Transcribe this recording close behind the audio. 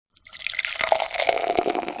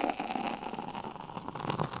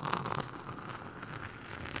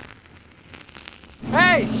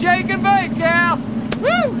Hey, shake and bake, Cal.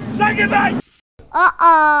 Woo! Shake and bake.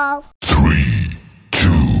 Uh-oh. 3, 2,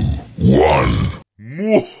 1.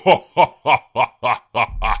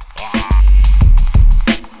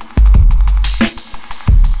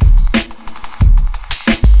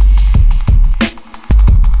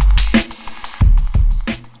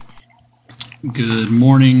 Good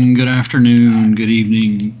morning, good afternoon, good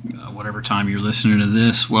evening, whatever time you're listening to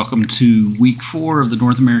this. Welcome to week 4 of the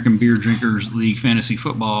North American Beer Drinkers League Fantasy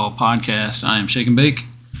Football Podcast. I am Shake and Bake.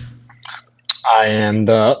 I am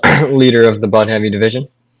the leader of the Bud Heavy division.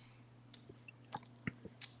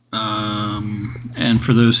 And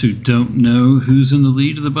for those who don't know who's in the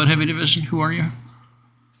lead of the Bud Heavy division, who are you?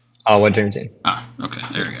 What dream team? Okay,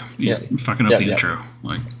 there you go. You're Yep. fucking up the intro.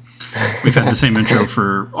 Like, we've had the same intro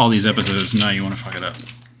for all these episodes, and now you want to fuck it up.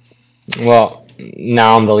 Well,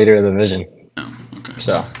 now I'm the leader of the division. Oh, okay.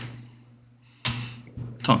 So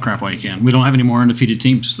Talk crap while you can. We don't have any more undefeated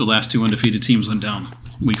teams. The last 2 undefeated teams went down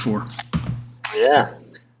week 4. yeah.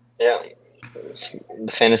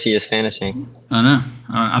 Fantasy is fantasy. I know.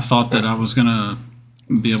 I thought that I was gonna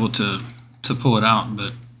be able to pull it out,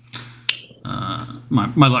 but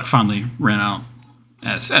my luck finally ran out,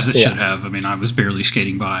 as it should have. I mean, I was barely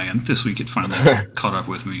skating by, and this week it finally caught up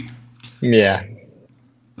with me. Yeah.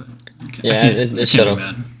 But It should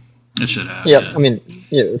have. It should have. Yep. Yeah. I mean,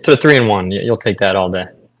 to 3-1, you'll take that all day.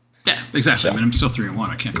 Yeah, exactly. So. I mean, I'm still 3-1.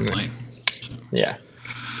 I can't complain. So. Yeah.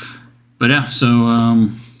 But yeah,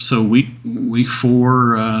 so week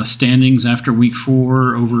 4 standings after week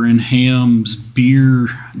 4 over in Ham's beer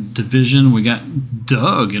division, we got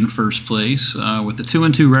Doug in first place with a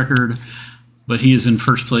 2-2 record, but he is in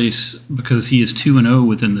first place because he is 2-0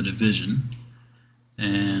 within the division.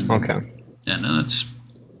 And that's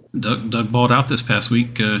Doug balled out this past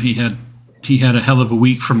week. He had a hell of a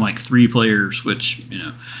week from like 3 players, which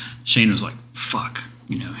Shane was like, "Fuck,"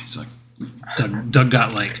 he's like, Doug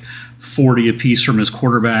got like 40 apiece from his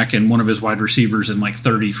quarterback and one of his wide receivers and like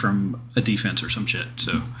 30 from a defense or some shit.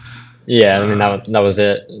 So Yeah, I mean that was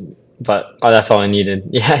it. But that's all I needed.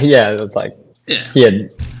 Yeah, it was like he had,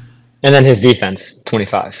 and then his defense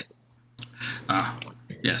 25.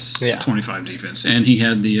 Yes, Yeah. 25 defense, and he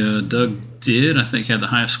had the I think had the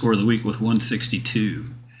highest score of the week with 162.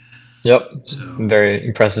 Yep. So Very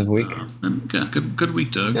impressive week. Good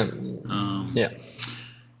week, Doug. Yeah.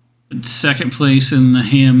 Second place in the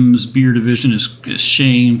Ham's beer division is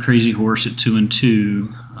Shane Crazy Horse at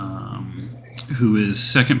 2-2, who is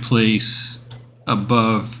second place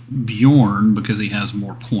above Bjorn because he has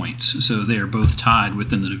more points. So they are both tied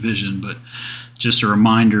within the division. But just a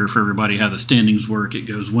reminder for everybody how the standings work: it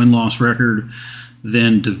goes win-loss record,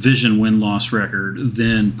 then division win-loss record,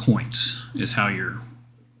 then points is how you're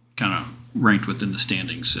kind of ranked within the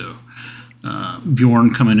standings. So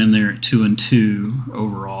Bjorn coming in there at 2-2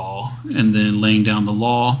 overall, and then laying down the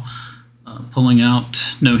law, pulling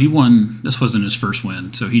out. No, he won. This wasn't his first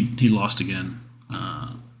win, so he lost again.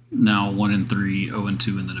 Now 1-3,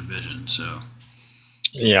 0-2 in the division. So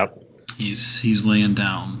Yep. he's laying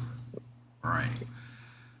down. All right.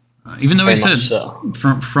 Even though Very he said much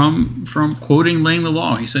so. from quoting laying the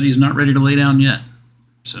law, he said he's not ready to lay down yet.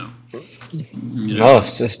 So.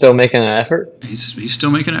 Still making an effort. He's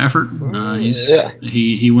still making an effort.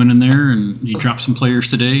 He went in there and he dropped some players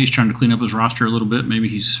today. He's trying to clean up his roster a little bit. Maybe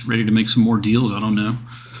he's ready to make some more deals. I don't know.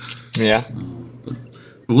 Yeah. But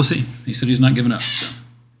we'll see. He said he's not giving up. So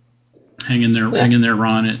hang in there,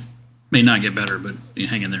 Ron. It may not get better, but you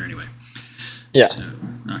hang in there anyway. Yeah. So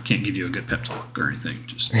I can't give you a good pep talk or anything.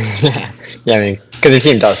 Just can't. So. Yeah, I mean, because your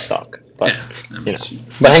team does suck. But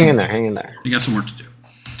but hang in there. You got some work to do.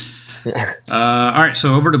 All right,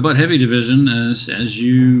 so over to Bud Heavy division. As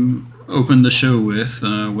you opened the show with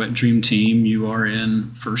Wet Dream Team, you are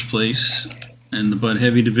in first place in the Bud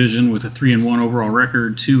Heavy division with a 3-1 overall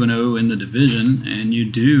record, 2-0 in the division, and you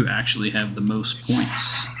do actually have the most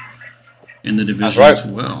points in the division as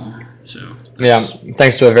well. So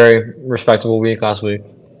thanks to a very respectable week last week.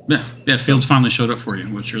 Yeah, Fields finally showed up for you,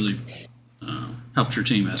 which really helped your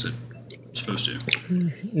team as it's supposed to.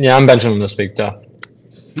 Yeah, I'm benching him this week though.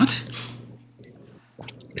 What?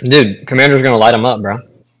 Dude, Commander's gonna light him up, bro.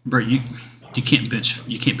 Bro, you can't bench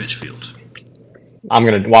Fields. I'm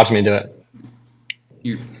gonna watch me do it.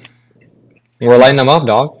 You're, We're lighting him up,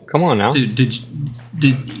 dog. Come on now. dude, did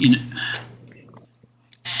you know?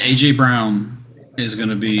 AJ Brown is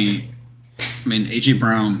gonna be. I mean, AJ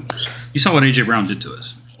Brown. You saw what AJ Brown did to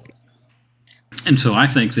us, and so I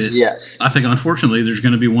think that. Yes. I think unfortunately there's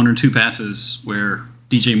going to be 1 or 2 passes where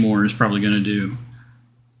DJ Moore is probably going to do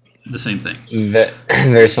the same thing.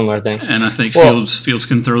 Very similar thing. And I think Fields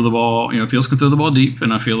can throw the ball. Fields can throw the ball deep,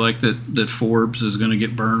 and I feel like that Forbes is going to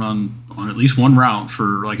get burned on at least one route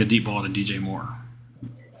for like a deep ball to DJ Moore.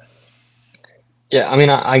 Yeah, I mean,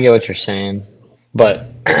 I get what you're saying, but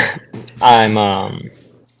I'm gonna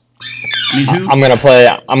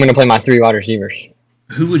play my 3 wide receivers.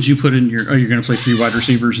 Who would you put in your? Oh, you're gonna play 3 wide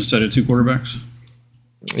receivers instead of 2 quarterbacks.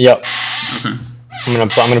 Yep. Okay. I'm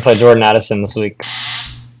gonna play Jordan Addison this week.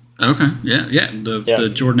 Okay. Yeah.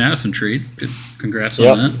 The Jordan Addison trade. Congrats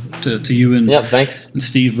on that to you and thanks. And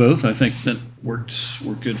Steve both. I think that worked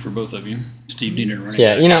good for both of you. Steve needed a running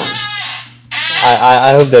back.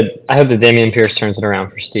 I hope that Dameon Pierce turns it around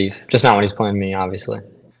for Steve. Just not when he's playing me, obviously.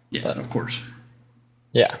 Yeah, of course.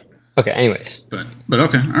 Yeah. Okay. Anyways. But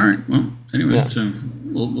okay. All right. Well. Anyway, so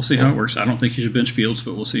we'll see how it works. I don't think you should bench Fields,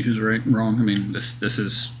 but we'll see who's right and wrong. I mean, this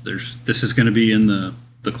is going to be in the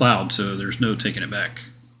cloud, so there's no taking it back.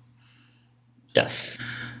 Yes.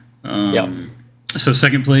 So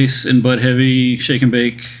second place in Bud Heavy, Shake and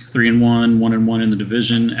Bake, 3-1, 1-1 in the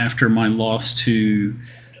division. After my loss to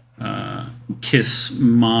Kiss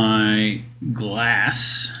My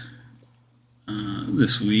Glass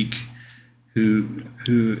this week, he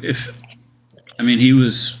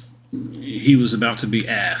was about to be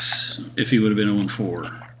ass if he would have been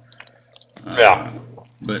 0-4.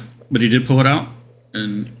 But he did pull it out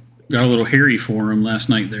and got a little hairy for him last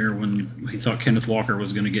night there when he thought Kenneth Walker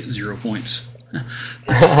was going to get 0 points.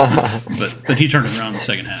 but he turned it around in the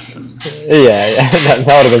second half. And that would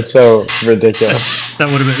have been so ridiculous. That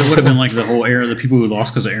would have been like the whole era of the people who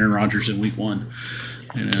lost because of Aaron Rodgers in week 1.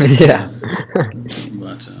 Yeah.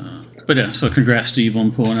 But yeah, so congrats, Steve,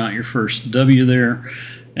 on pulling out your first W there.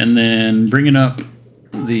 And then bringing up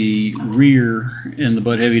the rear in the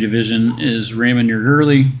Bud Heavy division is Ramming Your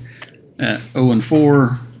Gurley at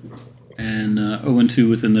 0-4 and 0-2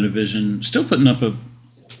 within the division. Still putting up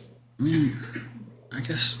I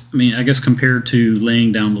guess compared to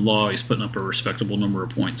laying down the law, he's putting up a respectable number of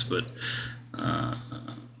points, but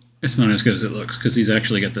it's not as good as it looks because he's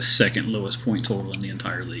actually got the second lowest point total in the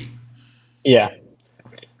entire league. Yeah.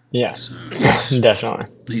 So Definitely.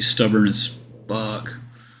 He's stubborn as fuck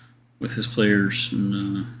with his players.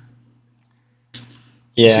 And,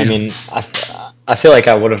 I mean, I feel like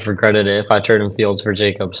I would have regretted it if I traded Fields for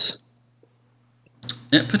Jacobs.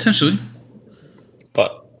 Yeah, potentially.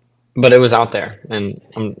 But it was out there, and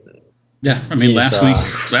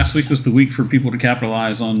last week was the week for people to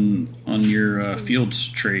capitalize on your Fields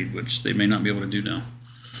trade, which they may not be able to do now.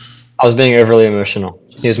 I was being overly emotional.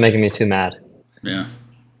 He was making me too mad. Yeah.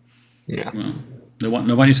 Well,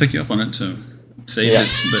 nobody took you up on it, so save it.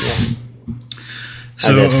 But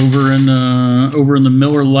so over in the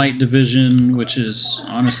Miller Lite division, which is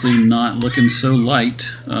honestly not looking so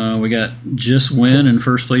light, we got Just Win in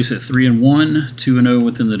first place at 3-1, 2-0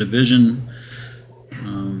 within the division.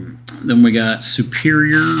 Then we got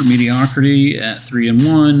Superior Mediocrity at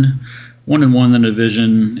 3-1, 1-1 in the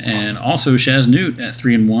division, and also Shaz Newt at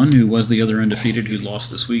 3-1, who was the other undefeated who lost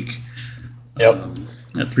this week. Yep.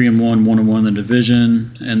 At 3-1, 1-1 in the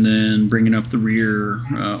division, and then bringing up the rear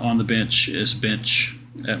on the bench is Bench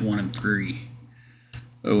at 1-3,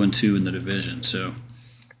 0-2 in the division. So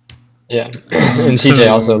and TJ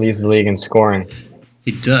also leads the league in scoring.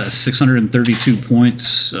 He does, 632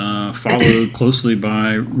 points, followed closely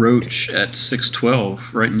by Roach at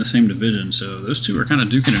 612, right in the same division. So those two are kind of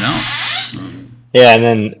duking it out. And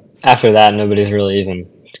then after that, nobody's really even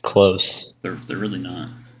close. They're really not.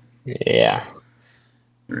 Yeah.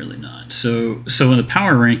 Really not. So in the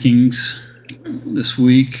power rankings this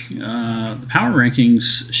week, the power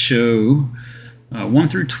rankings show 1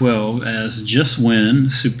 through 12 as Just Win,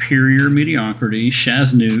 Superior Mediocrity,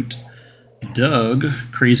 Shaz Newt, Doug,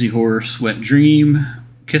 Crazy Horse, Wet Dream,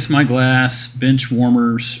 Kiss My Glass, Bench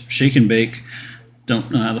Warmers, Shake and Bake. Don't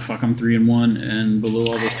know how the fuck I'm 3-1 and below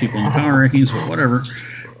all those people in the power rankings, but whatever.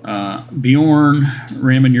 Bjorn,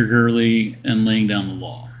 Ramming Your Gurley, and Laying Down the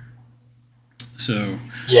Law. So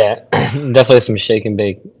definitely some Shake and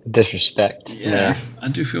Bake disrespect. Yeah, I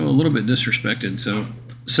do feel a little bit disrespected. So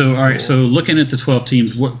all right. So looking at the 12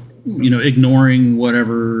 teams, ignoring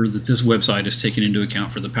whatever that this website is taking into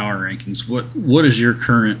account for the power rankings, what is your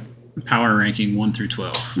current power ranking 1 through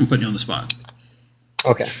 12? I'm putting you on the spot.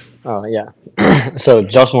 Okay. Oh yeah. So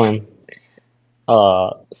Just Win,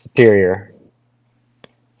 Superior,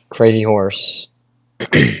 Crazy Horse,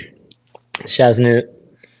 Shaz Newt.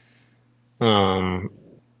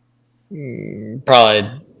 Probably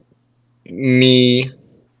me,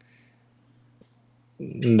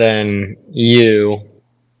 then you,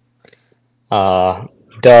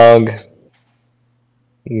 Doug,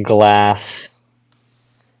 Glass,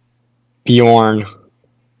 Bjorn,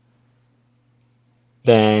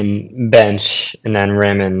 then bench, and then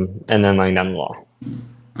rim, and then laying down the law.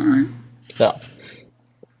 All right. So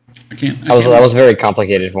that was very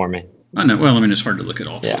complicated for me. I know. Well, I mean, it's hard to look at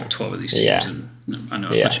all 12 of these teams, and I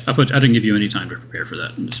know. Yeah. I didn't give you any time to prepare for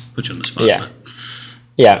that, and just put you on the spot.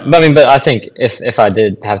 Yeah. But I think if I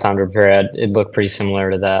did have time to prepare, it'd look pretty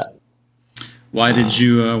similar to that. Why did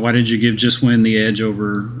you give Just Win the edge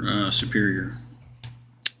over Superior?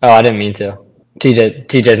 Oh, I didn't mean to.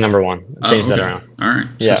 TJ's number one. Change that around. All right.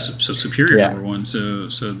 Yeah. So Superior number one. So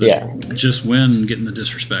Just Win getting the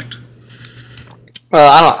disrespect.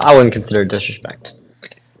 Well, I wouldn't consider it disrespect.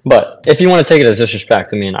 But if you want to take it as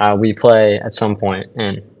disrespect, I mean, we play at some point,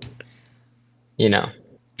 and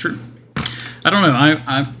True. I don't know.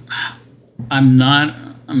 I'm not.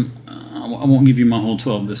 I won't give you my whole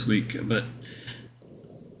 12 this week, but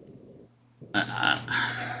I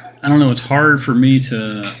don't know. It's hard for me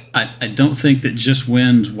to. I don't think that Just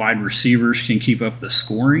Win's wide receivers can keep up the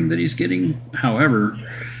scoring that he's getting. However,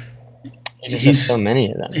 he's so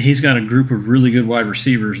many of them. He's got a group of really good wide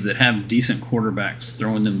receivers that have decent quarterbacks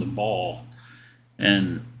throwing them the ball,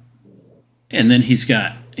 and then he's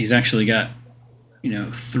actually got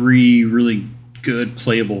 3 really good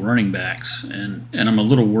playable running backs, and I'm a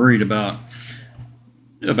little worried about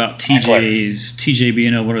TJ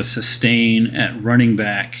being able to sustain at running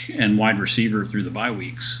back and wide receiver through the bye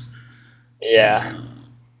weeks. Yeah.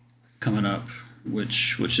 Coming up,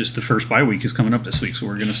 which is the first bye week is coming up this week, so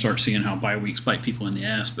we're going to start seeing how bye weeks bite people in the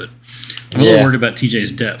ass. But I'm a little worried about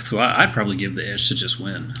TJ's depth, so I'd probably give the edge to Just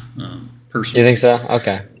Win. Personally, you think so?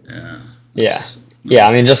 Okay. Yeah.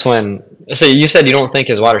 I mean, Just Win. So you said you don't think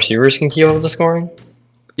his wide receivers can keep up with the scoring?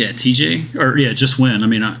 Yeah, Just Win. I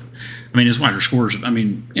mean, his wide receivers. I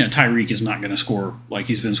mean, Tyreek is not going to score like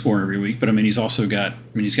he's been scoring every week, but I mean, he's also got.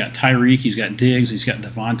 He's got Tyreek, he's got Diggs, he's got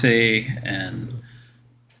Devontae, and.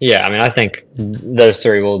 Yeah, I mean, I think those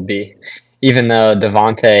 3 will be, even though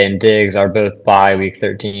Devontae and Diggs are both by week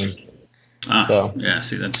 13. So yeah,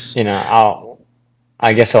 see, that's.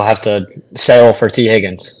 I guess he'll have to settle for T.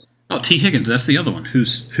 Higgins. Oh, T. Higgins, that's the other one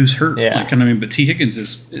who's hurt. Yeah. But T. Higgins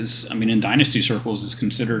is in dynasty circles is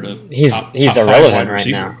considered he's top irrelevant right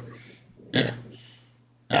now. Yeah.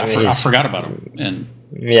 I forgot about him, and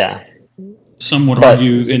some would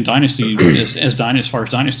argue in dynasty as far as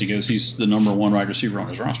dynasty goes, he's the number 1 wide receiver on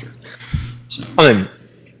his roster. So. I mean,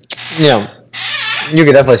 you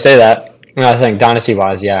could definitely say that. I think dynasty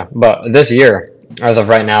wise, but this year, as of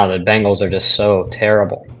right now, the Bengals are just so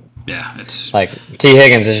terrible. Yeah, it's like T.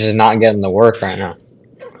 Higgins is just not getting the work right now.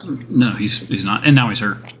 No, he's not, and now he's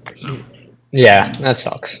hurt. So. Yeah, that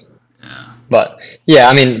sucks. Yeah, but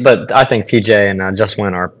I think TJ and Just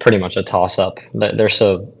Win are pretty much a toss up. They're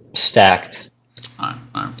so stacked. I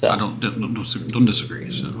don't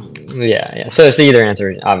disagree. So yeah. So it's either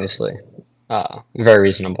answer, obviously, very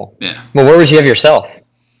reasonable. Yeah. But where would you have yourself?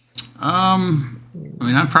 I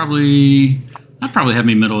mean, I'd probably have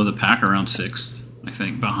me middle of the pack around 6th. I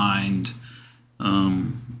think behind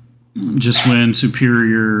Just Win,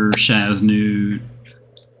 Superior, Shaz Newt,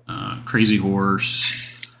 Crazy Horse.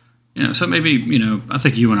 So maybe, I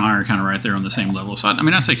think you and I are kind of right there on the same level. So,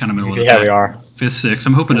 I'd say kind of middle of the pack. Yeah, we are. 5th, 6th.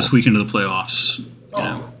 I'm hoping to squeak into the playoffs,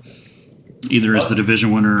 either as the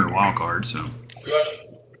division winner or wild card. So.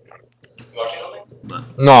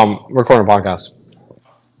 No, I'm recording a podcast.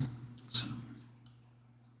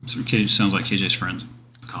 So KJ sounds like KJ's friend.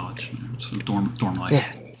 College, so dorm life.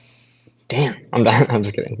 Yeah. Damn, I'm done. I'm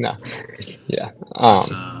just kidding. No, yeah,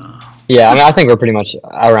 I think we're pretty much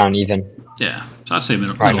around even. Yeah, so I'd say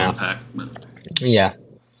middle of the pack. But. Yeah.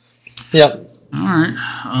 Yep. All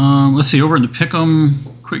right. Let's see. Over in the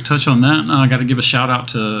Pick'em, quick touch on that. I got to give a shout out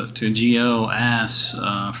to GL Ass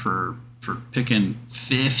for picking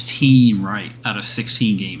 15 right out of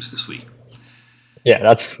 16 games this week. Yeah,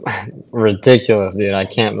 that's ridiculous, dude. I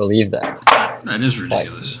can't believe that. That is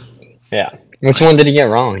ridiculous. Yeah. Which one did he get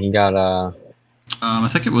wrong? He got I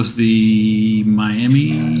think it was the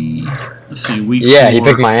Miami. Let's see, week 4. Yeah, he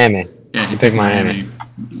picked Miami. Yeah, he picked Miami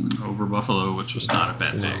over Buffalo, which was not a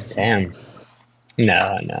bad pick. Damn.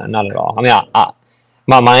 No, not at all. I mean,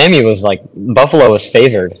 my Miami was like Buffalo was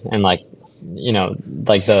favored, and like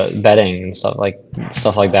the betting and stuff like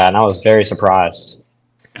that, and I was very surprised.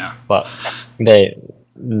 Yeah, but they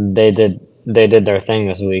did their thing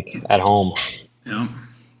this week at home. Yeah.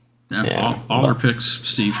 Baller picks,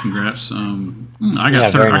 Steve. Congrats. I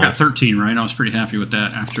got 13 right. I was pretty happy with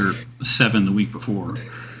that after 7 the week before.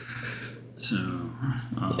 So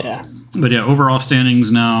but overall standings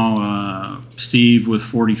now. Steve with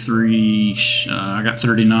 43. I got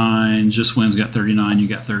 39. Just Win's got 39. You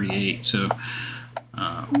got 38. So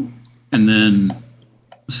And then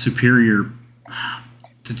Superior.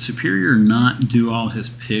 Did Superior not do all his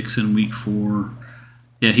picks in week 4?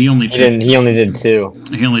 Yeah, he only didn't. He only did 2.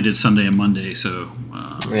 He only did Sunday and Monday. So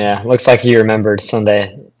yeah, looks like he remembered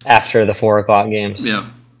Sunday after the 4 o'clock games. Yep.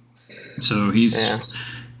 So he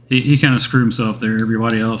kind of screwed himself there.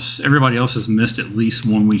 Everybody else has missed at least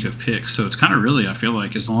 1 week of picks. So it's kind of really, I feel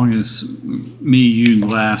like, as long as me, you,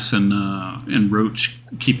 Glass, and Roach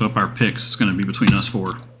keep up our picks, it's going to be between us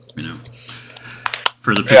 4.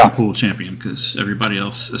 For the pick and pool champion, because everybody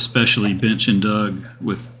else, especially Bench and Doug,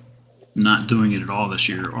 with not doing it at all this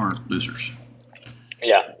year, aren't losers.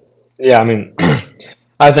 Yeah. I mean,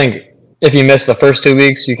 I think if you miss the first 2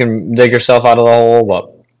 weeks, you can dig yourself out of the hole,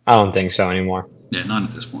 but I don't think so anymore. Yeah, not at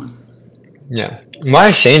this point. Yeah. Why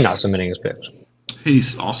is Shane not submitting his picks?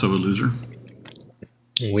 He's also a loser.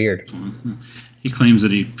 Weird. He claims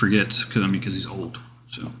that he forgets because he's old.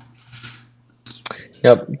 So.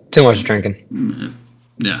 Yep. Too much drinking.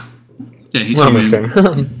 Yeah. Yeah, he told me.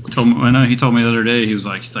 I know he told me the other day. He's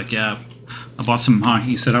like, yeah, I bought some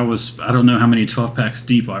hockey. He said I don't know how many 12 packs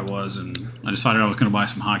deep I was, and I decided I was going to buy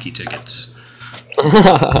some hockey tickets.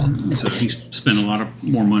 So he spent a lot of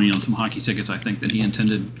more money on some hockey tickets, I think, than he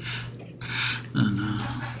intended. And,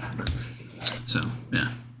 so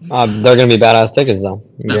yeah. They're going to be badass tickets, though.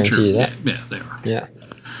 I guarantee you that. Yeah, they are. Yeah.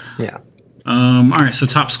 All right, so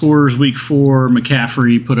top scorers week 4,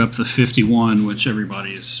 McCaffrey put up the 51, which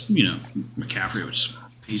everybody is, McCaffrey, which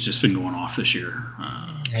he's just been going off this year.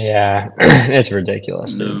 Yeah, it's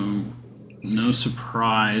ridiculous, dude. No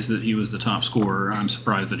surprise that he was the top scorer. I'm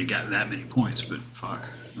surprised that he got that many points, but fuck.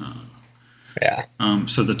 Yeah.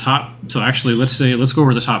 So actually, let's go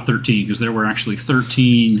over the top 13, because there were actually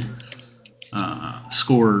 13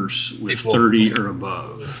 scorers with 30 or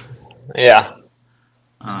above. Yeah.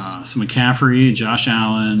 So McCaffrey, Josh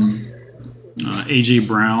Allen, A.J.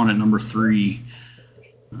 Brown at number 3,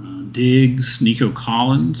 Diggs, Nico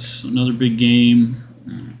Collins, another big game,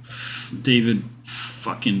 David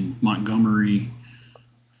fucking Montgomery,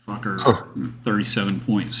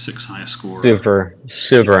 37.6 highest score.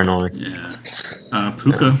 Super annoying. Yeah.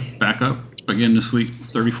 Puka back up again this week,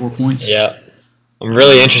 34 points. Yeah. I'm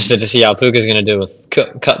really interested to see how Puka's going to do with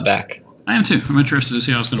cutback. I am too. I'm interested to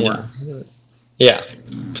see how it's going to work. Yeah.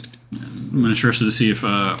 I'm interested to see if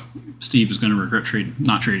Steve is going to regret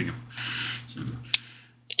not trading him. So,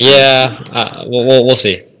 yeah, we'll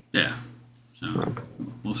see. Yeah, so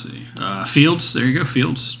we'll see. Fields, there you go.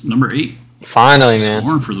 Fields, number 8. Finally, man.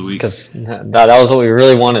 Scoring for the week. Because that was what we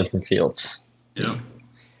really wanted from Fields. Yep.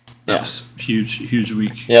 That was huge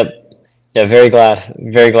week. Yep. Yeah, very glad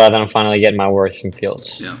that I'm finally getting my worth from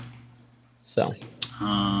Fields. Yeah. So.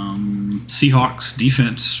 Seahawks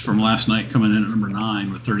defense from last night coming in at number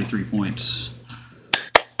 9 with 33 points.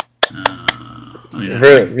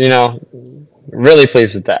 Really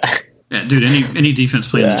pleased with that. Yeah, dude. Any defense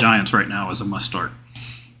playing the Giants right now is a must start.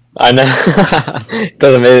 I know.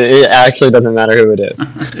 It actually doesn't matter who it is.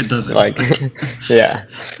 It doesn't. Yeah.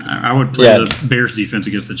 I would play the Bears defense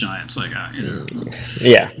against the Giants.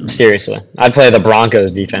 Yeah, seriously. I'd play the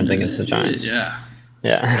Broncos defense against the Giants. Yeah.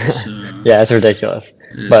 Yeah. Yeah, it's ridiculous.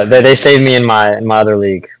 But they saved me in my other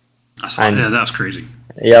league. Yeah, that was crazy.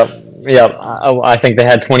 Yep. I think they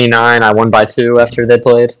had 29. I won by 2 after they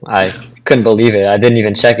played. I couldn't believe it. I didn't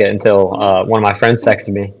even check it until one of my friends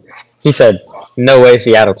texted me. He said, "No way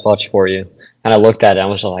Seattle clutch for you." And I looked at it and I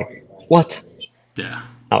was just like, "What?" Yeah.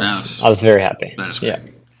 I was very happy. That is great.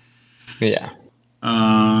 Yeah.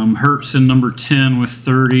 Hurts in number 10 with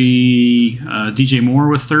 30, DJ Moore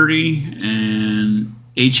with 30, and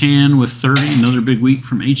Achan with 30. Another big week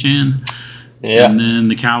from Achan. Yeah. And then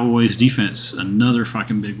the Cowboys defense, another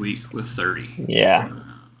fucking big week with 30. Yeah.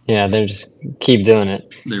 Yeah, they just keep doing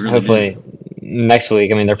it. They really Hopefully next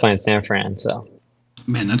week, they're playing San Fran, so.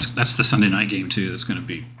 Man, that's the Sunday night game too. That's going to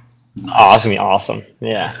be nice. Oh, that's going to be awesome.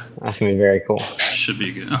 Yeah. That's going to be very cool. Should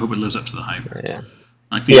be good. I hope it lives up to the hype. Yeah.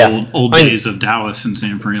 Like the old days of Dallas and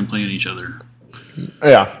San Fran playing each other.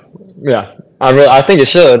 Yeah. I think it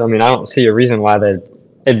should. I don't see a reason why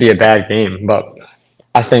it'd be a bad game, but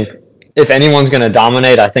I think if anyone's going to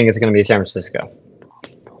dominate, I think it's going to be San Francisco.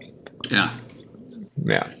 Yeah.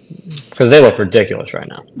 Yeah. Because they look ridiculous right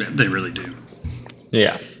now. Yeah, they really do.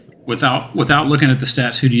 Yeah. Without looking at the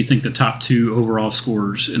stats, who do you think the top 2 overall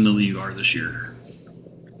scorers in the league are this year?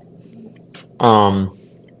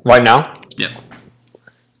 Right now? Yep.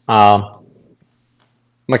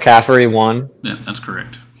 McCaffrey 1. Yeah, that's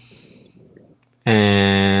correct.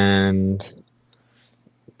 And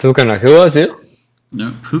Puka Nacua 2?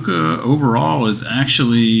 No, Puka overall is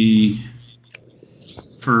actually,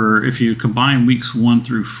 if you combine weeks 1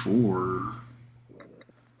 through 4,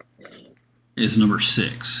 is number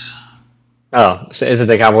 6. Oh, so is it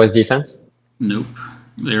the Cowboys defense? Nope.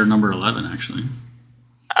 They're number 11, actually.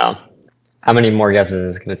 Oh. How many more guesses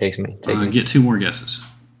is it going to take me? Get 2 more guesses.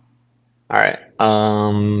 All right.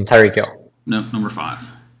 Tyreek Hill. Nope, number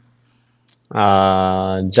 5.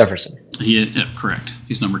 Jefferson. Yeah, correct.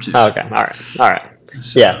 He's number 2. Oh, okay. All right.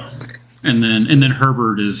 So, yeah. And then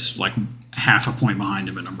Herbert is like half a point behind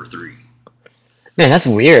him at number 3. Man, that's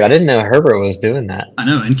weird. I didn't know Herbert was doing that. I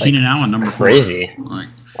know, and Keenan Allen number 4. Crazy. Like,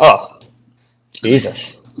 oh,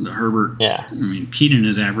 Jesus. The Herbert. Yeah. I mean, Keenan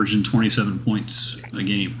is averaging 27 points a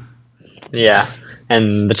game. Yeah,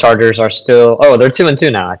 and the Chargers are still. Oh, they're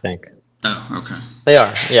 2-2 now, I think. Oh, okay. They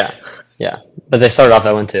are. Yeah. But they started off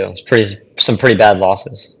at 1-2. It's some pretty bad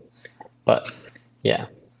losses, but yeah.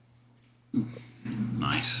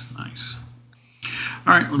 Nice.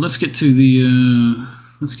 All right, well, let's get to the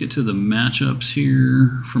matchups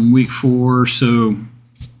here from week 4. So,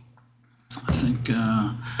 I think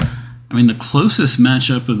the closest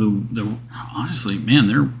matchup of the honestly, man,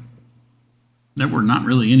 there were not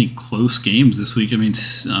really any close games this week. I mean,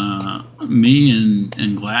 me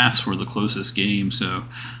and Glass were the closest game. So,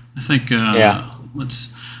 I think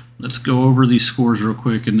let's go over these scores real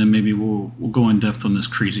quick, and then maybe we'll go in depth on this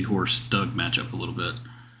Crazy Horse Doug matchup a little bit.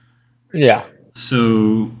 Yeah.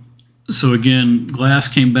 So again, Glass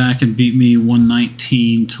came back and beat me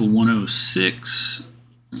 119-106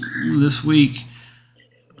 this week.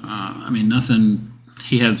 Nothing.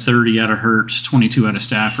 He had 30 out of Hurts, 22 out of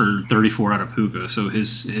Stafford, 34 out of Puka. So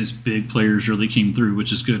his big players really came through,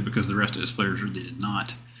 which is good because the rest of his players really did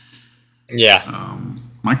not. Yeah.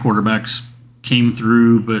 My quarterbacks came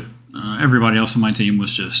through, but everybody else on my team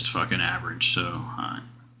was just fucking average. So,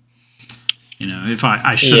 if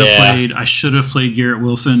I should have played Garrett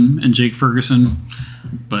Wilson and Jake Ferguson,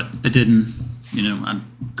 but I didn't. I'm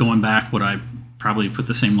going back. Would I probably put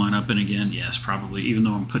the same lineup in again? Yes, probably. Even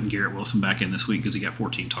though I'm putting Garrett Wilson back in this week because he got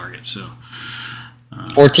 14 targets. So,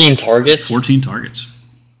 14 targets. 14 targets.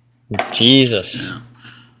 Jesus. Yeah.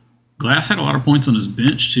 Glass had a lot of points on his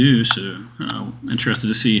bench too, so interested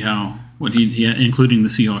to see what he had, including the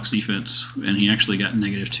Seahawks defense, and he actually got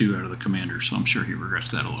 -2 out of the Commanders, so I'm sure he regrets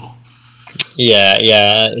that a little. Yeah,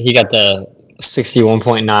 he got the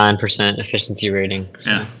 61.9% efficiency rating. So.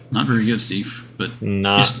 Yeah, not very good, Steve, but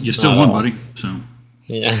you still not won, all. buddy. So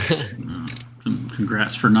yeah,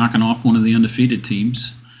 congrats for knocking off one of the undefeated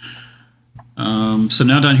teams. So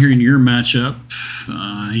now down here in your matchup,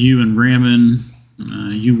 you and Ramin.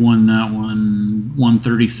 You won that one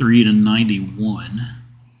 133-91.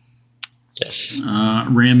 Yes.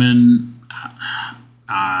 Ramin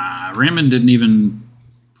didn't even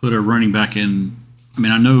put a running back in. I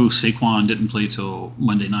mean, I know Saquon didn't play till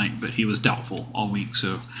Monday night, but he was doubtful all week,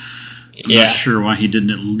 so I'm not sure why he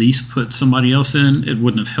didn't at least put somebody else in. It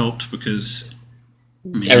wouldn't have helped because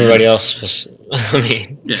everybody else was.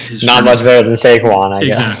 Not much better than Saquon, I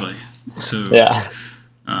guess. Exactly. So yeah.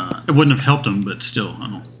 It wouldn't have helped him, but still,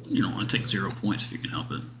 you don't want to take 0 points if you can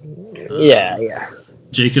help it. Yeah.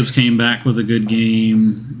 Jacobs came back with a good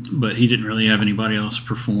game, but he didn't really have anybody else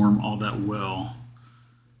perform all that well.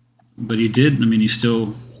 But he did. I mean, he's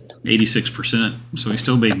still 86%, so he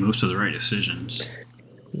still made most of the right decisions.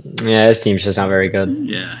 Yeah, his team's just not very good.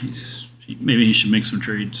 Yeah, maybe he should make some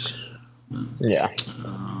trades. But, yeah.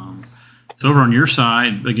 So over on your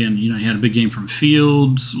side, again, you had a big game from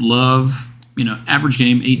Fields, Love. Average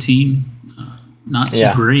game 18. Not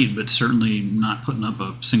great, but certainly not putting up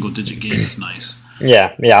a single-digit game is nice.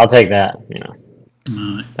 Yeah, I'll take that.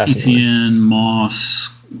 ETN, Moss,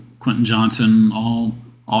 Quentin Johnson, all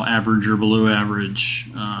average or below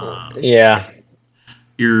average.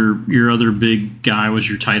 Your other big guy was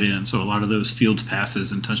your tight end, so a lot of those Fields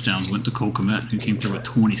passes and touchdowns went to Cole Kmet, who came through with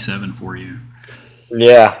 27 for you.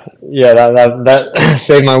 Yeah, that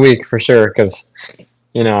saved my week for sure because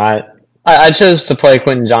I chose to play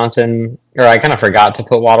Quentin Johnson, or I kind of forgot to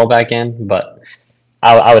put Waddle back in, but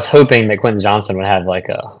I was hoping that Quentin Johnson would have like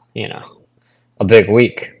a big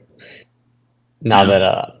week. Now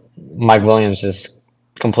that Mike Williams is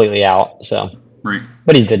completely out, so right,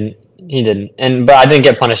 but he didn't, but I didn't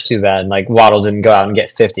get punished too bad. Like Waddle didn't go out and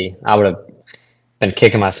get 50. I would have been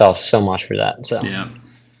kicking myself so much for that. So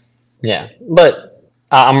yeah, but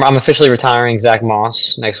I'm officially retiring Zach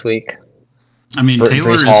Moss next week. I mean,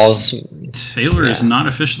 Taylor is not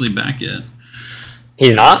officially back yet.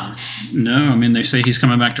 He's not? No, I mean, they say he's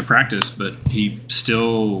coming back to practice, but he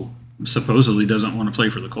still supposedly doesn't want to play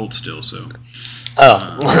for the Colts still. So,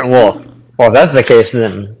 well, if that's the case,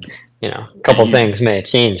 then a couple things may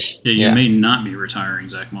change. Yeah, you may not be retiring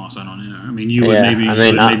Zach Moss. I don't know. I mean, you would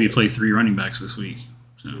maybe play 3 running backs this week.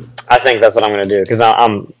 So I think that's what I'm going to do because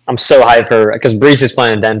I'm so hyped for because Brees is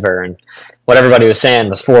playing in Denver and what everybody was saying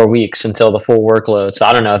was 4 weeks until the full workload. So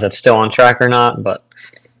I don't know if that's still on track or not, but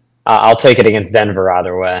I'll take it against Denver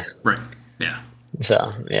either way. right, yeah,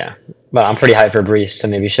 So yeah, but I'm pretty hyped for Brees to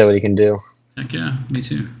maybe show what he can do. heck yeah, me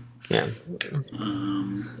too. Yeah.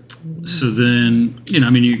 So then, I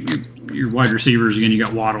mean, your wide receivers again. You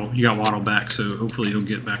got Waddle back, so hopefully he'll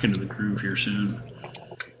get back into the groove here soon.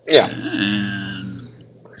 Yeah. And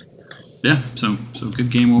yeah, so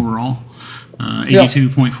good game overall.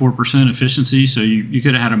 82.4% efficiency. So you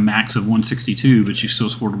could have had a max of 162, but you still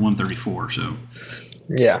scored 134. So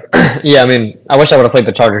Yeah. Yeah. I mean, I wish I would have played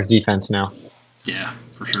the Chargers defense now. yeah,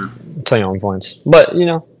 for sure. 21 points, but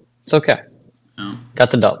it's okay. No,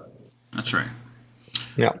 Got the dub. that's right.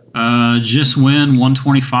 Yeah. Just win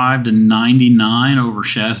 125-99 over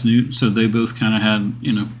Shaz Newt. So they both kind of had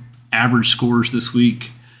average scores this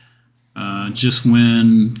week. Just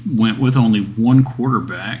went with only one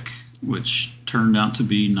quarterback, which turned out to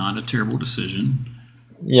be not a terrible decision.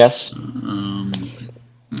 Yes.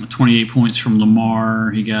 28 points from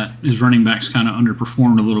Lamar. He got his running backs kind of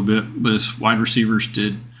underperformed a little bit, but his wide receivers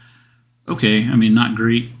did okay. I mean, not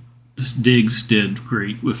great. Diggs did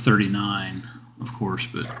great with 39, of course,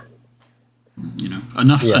 but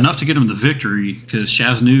enough to get him the victory because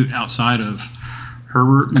Shaz Newt, outside of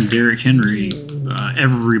Herbert and Derrick Henry,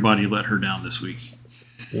 everybody let her down this week.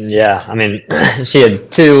 Yeah, I mean, she had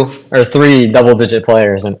 2 or 3 double-digit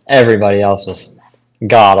players, and everybody else was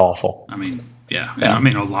god awful. I mean, yeah. I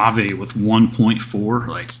mean, Olave with 1.4,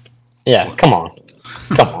 like. Yeah, what? come on.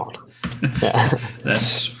 Yeah,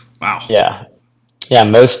 that's wow. Yeah,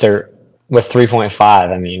 Mostert with 3.5.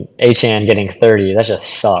 I mean, Achane getting 30. That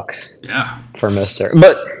just sucks. Yeah. For Mostert,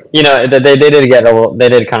 but they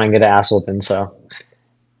did kind of get an ass whooping, so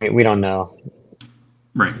we don't know.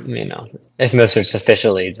 Right. If Mostert's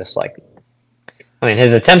officially just like, I mean,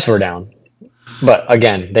 his attempts were down, but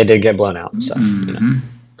again, they did get blown out. So,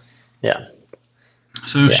 yeah.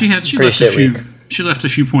 So she left a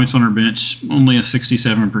few points on her bench, only a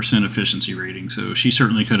 67% efficiency rating. So she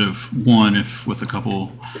certainly could have won if with a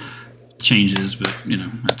couple changes, but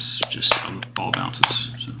that's just how the ball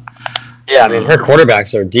bounces. So. Yeah, I mean, her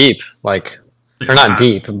quarterbacks are deep. Like, they're not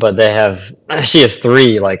deep, but she has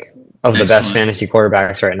 3 of the best fantasy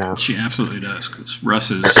quarterbacks right now. She absolutely does because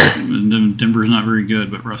Denver's not very good,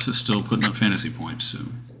 but Russ is still putting up fantasy points. So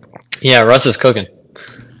yeah, Russ is cooking.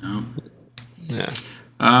 Yeah.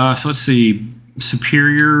 So let's see.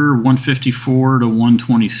 Superior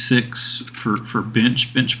 154-126 for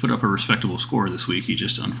Bench. Bench put up a respectable score this week. He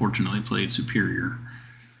just unfortunately played Superior.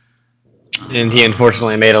 And he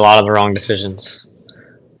unfortunately made a lot of the wrong decisions.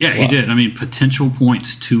 Yeah, he did. I mean, potential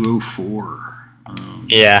points 204.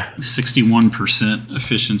 61%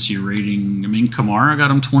 efficiency rating. I mean, Kamara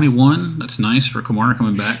got him 21. That's nice for Kamara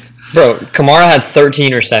coming back. Bro, Kamara had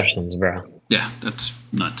 13 receptions, bro. Yeah, that's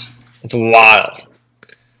nuts. It's wild.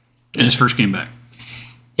 In his first game back.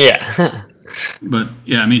 Yeah. But,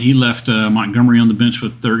 yeah, I mean, he left Montgomery on the bench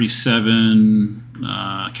with 37,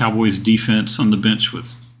 Cowboys defense on the bench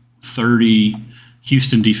with 30,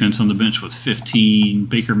 Houston defense on the bench with 15,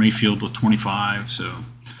 Baker Mayfield with 25. So,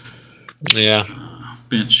 yeah.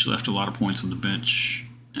 Bench left a lot of points on the bench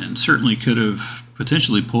and certainly could have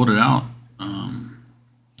potentially pulled it out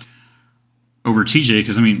over TJ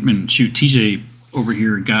because, TJ over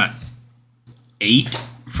here got 8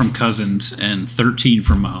 from Cousins and 13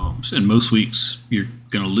 from Mahomes. And most weeks you're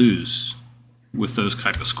going to lose with those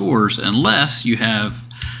type of scores unless you have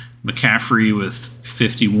McCaffrey with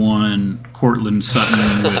 51, Cortland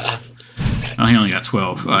Sutton with he only got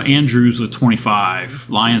 12, Andrews with 25,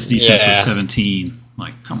 Lions defense with 17.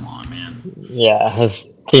 Like, come on, man. Yeah,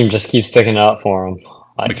 his team just keeps picking it up for him.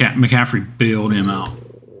 Like, McCaffrey bailed him out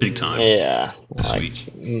big time. Yeah, this week.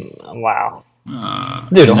 Wow.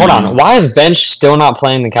 Dude, hold on. Why is Bench still not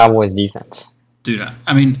playing the Cowboys defense? Dude,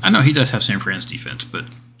 I mean, I know he does have San Fran's defense, but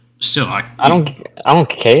still, I don't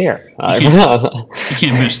care. You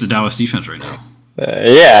can't bench the Dallas defense right now.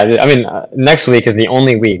 Yeah, I mean, next week is the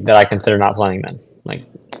only week that I consider not playing them. Like,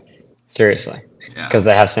 seriously, because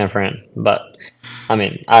they have San Fran. But I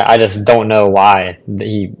mean, I just don't know why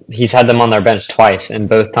he's had them on their bench twice, and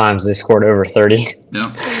both times they scored over 30. Yep.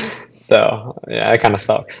 So yeah, it kind of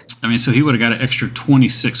sucks. I mean, so he would have got an extra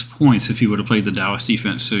 26 points if he would have played the Dallas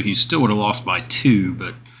defense. So he still would have lost by 2,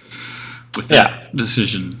 but with that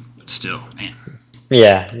decision, still, man.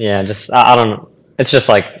 Yeah. Just I don't know. It's just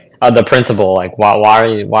like the principle. Like, why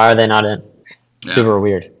are they not in? Yeah. Super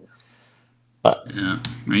weird. But yeah,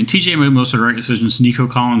 I mean, TJ made most of the right decisions. Nico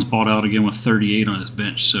Collins balled out again with 38 on his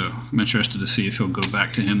bench. So I'm interested to see if he'll go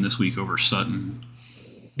back to him this week over Sutton.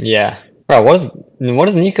 Yeah, bro. What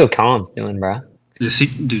is Nico Collins doing, bro? Dude,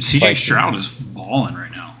 CJ Stroud is balling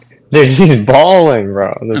right now. Dude, he's balling,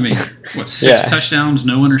 bro. I mean, what, 6 touchdowns,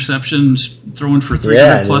 no interceptions, throwing for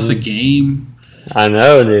 300 plus a game. I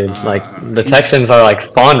know, dude. Like, the Texans are, like,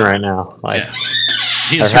 fun right now. Like,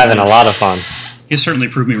 they're having a lot of fun. He certainly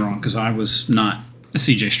proved me wrong because I was not a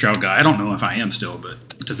CJ Stroud guy. I don't know if I am still,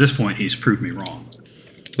 but to this point, he's proved me wrong.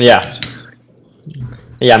 Yeah.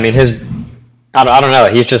 Yeah, I mean, I don't know.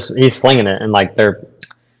 He's slinging it, and, like, they're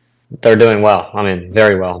doing well. I mean,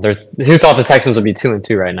 very well. Who thought the Texans would be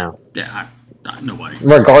 2-2 right now? Yeah, nobody.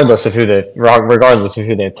 Regardless of who they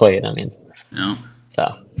played. I mean, no.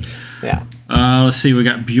 So, yeah. Let's see. We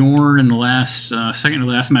got Bjorn in the last second to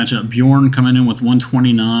last matchup. Bjorn coming in with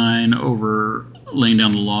 129 over laying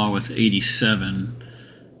down the law with 87.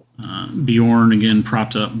 Bjorn again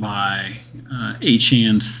propped up by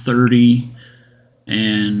Achan's 30,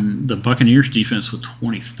 and the Buccaneers defense with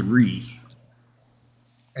 23.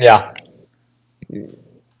 Yeah.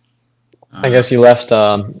 I guess you left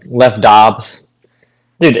Dobbs.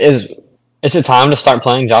 Dude, is it time to start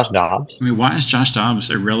playing Josh Dobbs? I mean, why is Josh Dobbs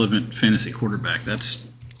a relevant fantasy quarterback? That's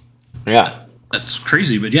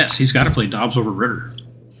crazy, but yes, he's got to play Dobbs over Ritter.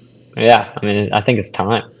 Yeah, I mean, I think it's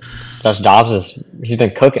time. Josh Dobbs he's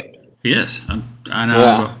been cooking. He is.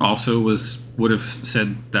 I also would have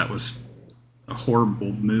said that was a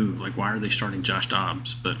horrible move. Like, why are they starting Josh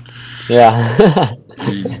Dobbs? But yeah, I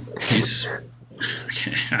mean, he's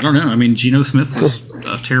okay. I don't know. I mean, Geno Smith was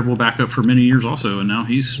a terrible backup for many years, also, and now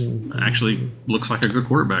he's actually looks like a good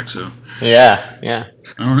quarterback. So yeah, I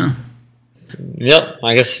don't know. Yep,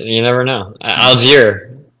 I guess you never know.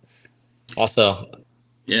 Algier also.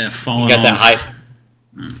 Yeah, falling. Got that hype.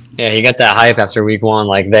 Yeah, he got that hype after week 1.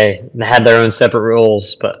 Like they had their own separate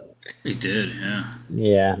rules, but they did. Yeah.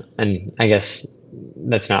 Yeah, and I guess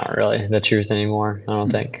that's not really the truth anymore. I don't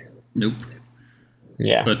think. Nope.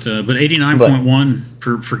 Yeah. But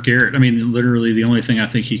 89.1 for Garrett. I mean, literally the only thing I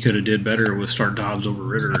think he could have did better was start Dobbs over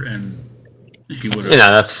Ritter, and he would have.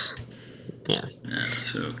 That's. Yeah. Yeah.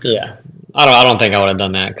 So. Yeah. I don't think I would have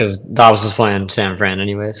done that because Dobbs was playing San Fran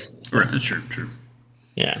anyways. Right. That's true.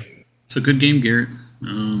 Yeah. It's a good game, Garrett.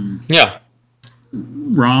 Yeah.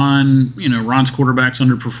 Ron's quarterbacks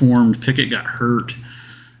underperformed. Pickett got hurt.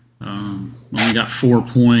 Only got 4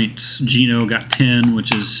 points. Geno got 10,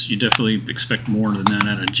 which is you definitely expect more than that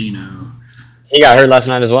out of Geno. He got hurt last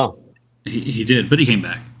night as well. He did, but he came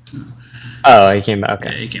back. Oh, he came back.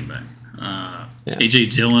 Okay. Yeah, he came back.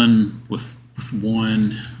 AJ Dillon with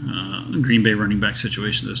 1. Green Bay running back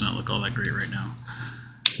situation does not look all that great right now.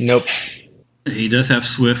 Nope. He does have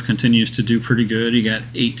Swift, continues to do pretty good. He got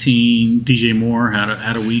 18. DJ Moore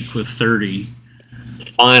had a week with 30.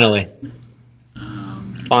 Finally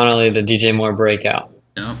the DJ Moore breakout.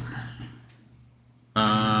 Yep.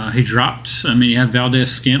 He dropped. I mean, he had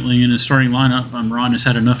Valdez Scantling in his starting lineup. Ron has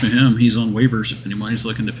had enough of him. He's on waivers if anybody's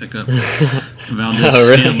looking to pick up Valdez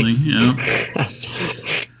Scantling. Yep.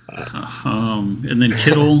 And then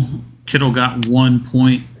Kittle got 1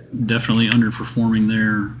 point. Definitely underperforming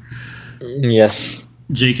there. Yes.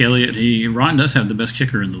 Jake Elliott, Ron does have the best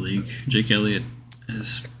kicker in the league. Jake Elliott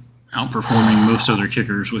is outperforming most other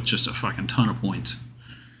kickers with just a fucking ton of points.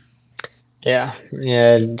 Yeah.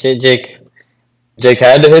 Jake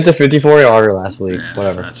had to hit the 54-yarder last week. Yeah,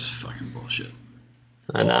 whatever. That's fucking bullshit.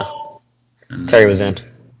 I know. And Terry was in.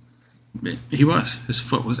 He was. His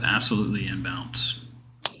foot was absolutely in bounds.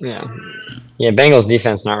 Yeah. Yeah. Bengals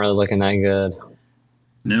defense not really looking that good.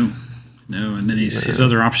 No, and then his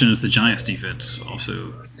other option is the Giants defense,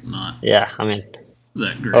 also not. Yeah, I mean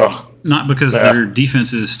that great. Not because their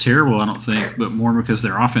defense is terrible, I don't think, but more because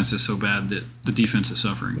their offense is so bad that the defense is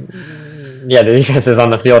suffering. Yeah, the defense is on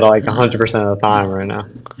the field like 100% of the time right now.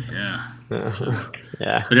 Yeah.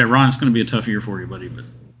 Yeah. But yeah, Ron, it's going to be a tough year for you, buddy. But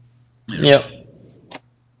yep.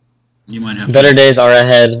 You might have better days are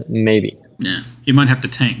ahead, maybe. Yeah, you might have to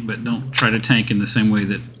tank, but don't try to tank in the same way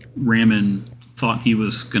that Raymond thought he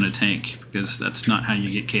was going to tank, because that's not how you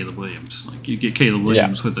get Caleb Williams. Like, you get Caleb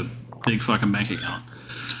Williams with a big fucking bank account.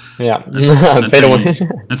 Yeah.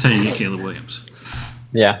 That's how you get Caleb Williams.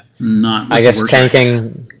 Yeah. Not. I guess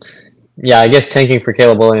tanking. Yeah, I guess tanking for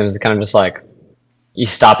Caleb Williams is kind of just like you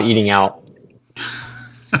stop eating out.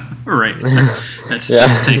 Right.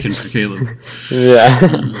 That's taken for Caleb. Yeah.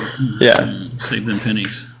 Save them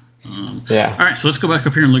pennies. Yeah. All right, so let's go back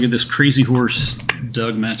up here and look at this Crazy Horse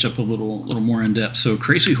Doug matchup a little more in depth. So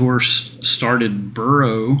Crazy Horse started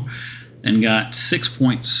Burrow and got 6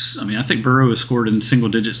 points. I mean, I think Burrow has scored in single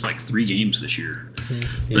digits like 3 games this year.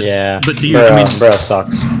 But do you? Burrow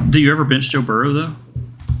sucks. Do you ever bench Joe Burrow though?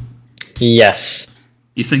 Yes.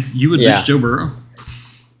 You think you would bench Joe Burrow?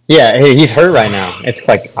 Yeah, he's hurt right now. It's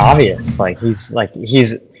like obvious. Like he's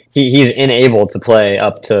unable to play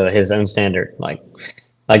up to his own standard. Like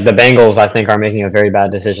the Bengals, I think, are making a very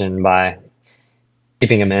bad decision by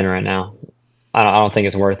keeping him in right now. I don't think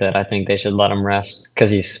it's worth it. I think they should let him rest because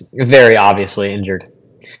he's very obviously injured.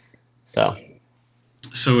 So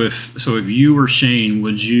if you were Shane,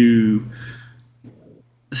 would you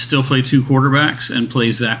still play 2 quarterbacks and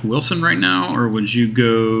play Zach Wilson right now, or would you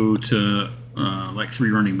go to like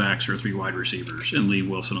 3 running backs or 3 wide receivers and leave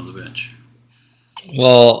Wilson on the bench?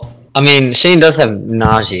 Well, I mean, Shane does have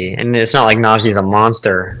Najee, and it's not like Najee's a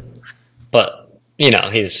monster, but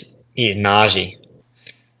he's Najee.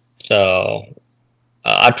 So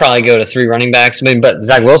I'd probably go to 3 running backs. I mean, but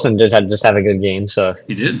Zach Wilson just have a good game. So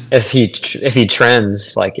he did. If he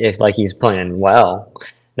trends if he's playing well,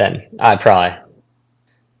 then I'd probably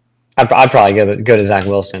go to Zach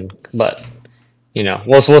Wilson. But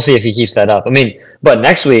we'll see if he keeps that up. I mean, but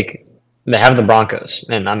next week they have the Broncos,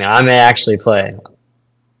 and I mean I may actually play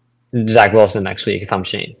Zach Wilson next week if I'm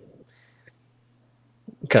Shane,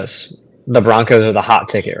 because the Broncos are the hot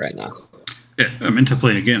ticket right now. Yeah, I mean to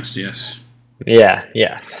play against, yes.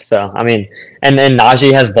 Yeah. So I mean, and then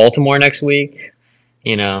Najee has Baltimore next week.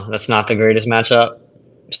 That's not the greatest matchup.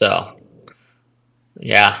 So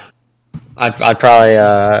yeah, I'd probably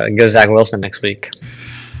go Zach Wilson next week.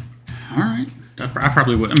 All right, I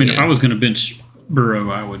probably would. I mean, if I was going to bench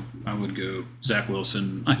Burrow, I would go Zach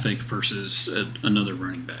Wilson, I think, versus another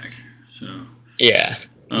running back. So yeah.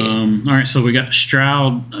 All right, so we got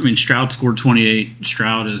Stroud. I mean, Stroud scored 28.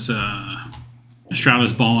 Stroud is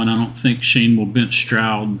balling. I don't think Shane will bench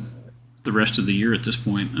Stroud the rest of the year at this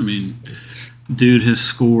point. I mean, dude has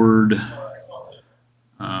scored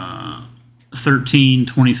 13,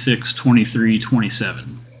 26, 23,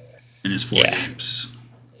 27 in his 4 games.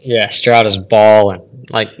 Yeah, Stroud is balling.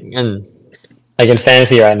 In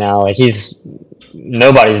fantasy right now,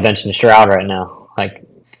 nobody's benching Stroud right now,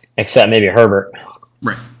 except maybe Herbert.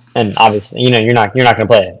 Right. And obviously, you're not going to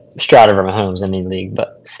play Stroud over Mahomes in any league,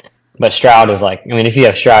 but Stroud is if you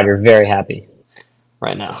have Stroud, you're very happy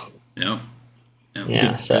right now. Yep.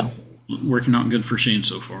 Yeah. Good. Working out good for Shane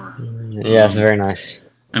so far. Yeah, it's very nice.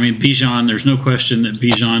 I mean, Bijan, there's no question that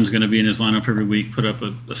Bijan's going to be in his lineup every week, put up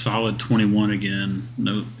a solid 21 again.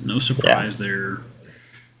 No surprise there.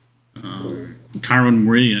 Kyron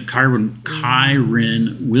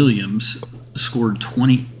Williams scored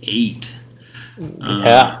 28.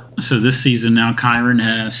 So this season now Kyron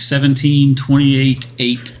has 17, 28,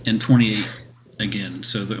 8, and 28 again.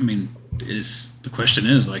 So, the question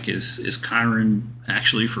is Kyron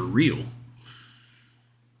actually for real?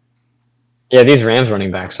 Yeah, these Rams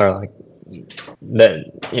running backs are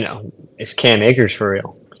is Cam Akers for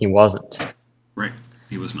real? He wasn't. Right.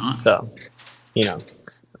 He was not. So,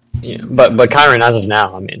 but Kyron as of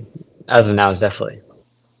now is definitely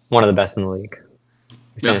one of the best in the league,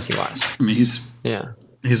 fantasy wise. I mean, he's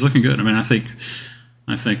looking good. I mean, I think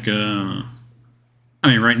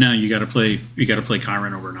right now you got to play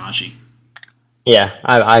Kyron over Najee. Yeah,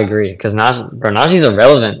 I agree because Najee's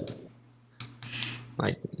irrelevant.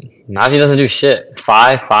 Najee doesn't do shit.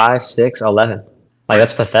 5, 6, 11.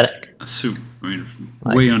 That's pathetic. That's way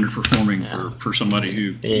underperforming for somebody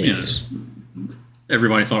who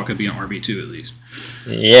everybody thought could be an RB2 at least.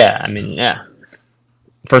 Yeah, I mean, yeah.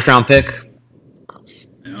 First round pick.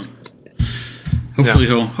 Yeah. Hopefully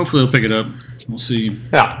he'll pick it up. We'll see.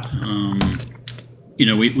 Yeah.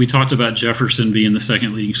 We talked about Jefferson being the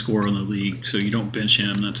second leading scorer in the league, so you don't bench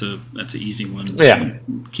him. That's an easy one. Yeah.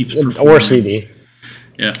 Keeps performing. Or CD.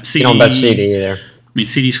 Yeah. CD, you don't bench CD either. I mean,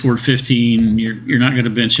 CD scored 15. You're not going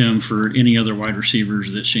to bench him for any other wide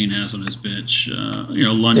receivers that Shane has on his bench.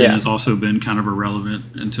 London has also been kind of irrelevant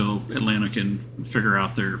until Atlanta can figure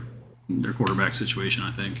out their quarterback situation,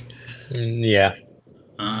 I think. Yeah.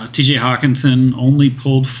 TJ Hawkinson only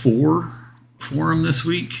pulled 4 for him this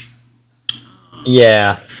week.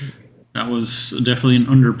 Yeah. That was definitely an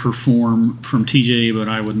underperform from TJ, but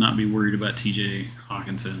I would not be worried about TJ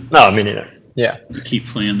Hawkinson. No, me neither. Yeah. You keep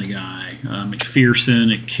playing the guy.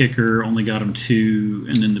 McPherson at kicker only got him 2,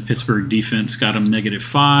 and then the Pittsburgh defense got him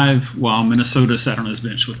 -5, while Minnesota sat on his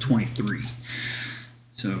bench with 23.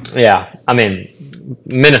 So yeah, I mean,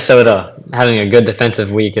 Minnesota having a good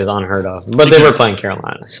defensive week is unheard of, but they were playing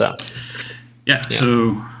Carolina, so. Yeah.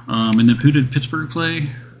 So, and then who did Pittsburgh play?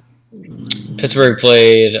 Pittsburgh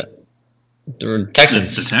played the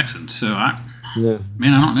Texans. The Texans. So I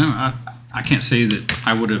don't know. I can't say that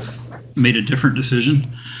I would have made a different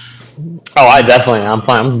decision. Oh, I'm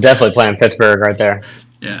definitely playing Pittsburgh right there.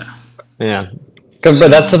 Yeah. Yeah. But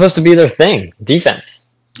that's supposed to be their thing, defense.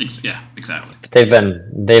 Yeah, exactly. They've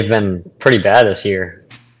been pretty bad this year.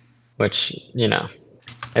 which,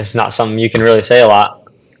 it's not something you can really say a lot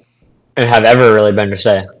and have ever really been to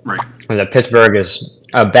say. Right. Because that Pittsburgh is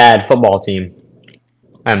a bad football team.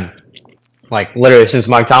 And, like, literally since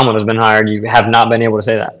Mike Tomlin has been hired, you have not been able to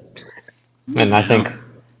say that. And I think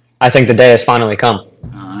the day has finally come.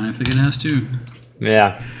 I think it has too.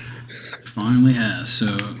 Yeah. Finally has.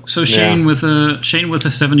 So Shane with a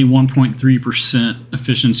 71.3%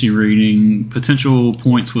 efficiency rating. Potential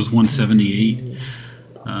points was 178.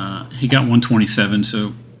 He got 127.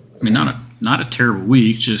 So I mean, not a terrible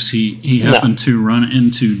week. Just he happened to run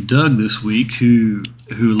into Doug this week, who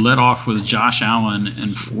led off with Josh Allen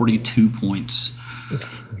and 42 points.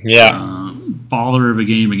 Yeah. Baller of a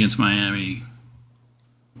game against Miami.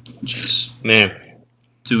 Just man.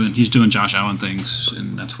 He's doing Josh Allen things,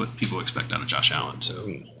 and that's what people expect out of Josh Allen. So,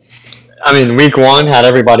 I mean, week 1 had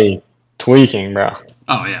everybody tweaking, bro.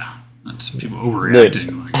 Oh yeah, that's people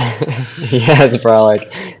overreacting. Yes, bro.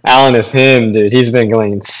 Like Allen is him, dude. He's been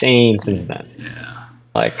going insane since then. Yeah.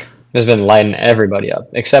 Like he's been lighting everybody up,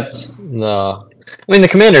 except the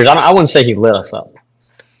Commanders. I wouldn't say he lit us up.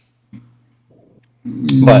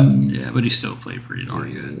 But but he still played pretty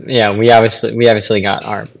darn good. Yeah, we obviously got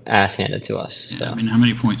our ass handed to us. Yeah, so. I mean, how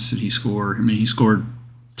many points did he score? I mean, he scored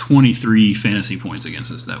 23 fantasy points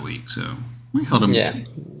against us that week, so we held him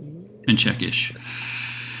in check-ish.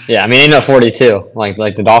 Yeah, I mean, ain't no 42 like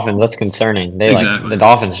the Dolphins. That's concerning. The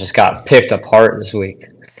Dolphins just got picked apart this week.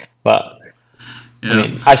 But I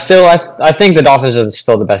mean, I think the Dolphins are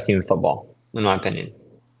still the best team in football, in my opinion,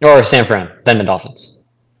 or San Fran, then the Dolphins.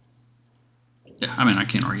 Yeah, I mean, I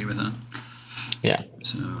can't argue with that. Yeah.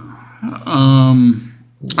 So, all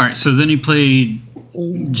right. So then he played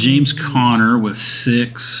James Conner with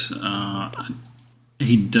 6.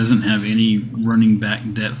 He doesn't have any running back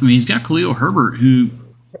depth. I mean, he's got Khalil Herbert, who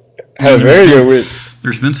had a very good week.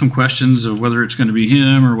 There's been some questions of whether it's going to be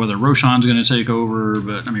him or whether Roshan's going to take over.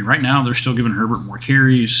 But, I mean, right now they're still giving Herbert more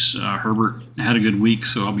carries. Herbert had a good week,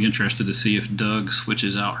 so I'll be interested to see if Doug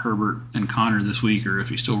switches out Herbert and Conner this week or if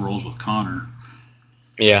he still rolls with Conner.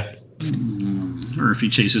 Yeah. Or if he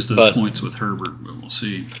chases those points with Herbert, but we'll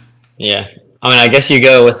see. Yeah. I mean, I guess you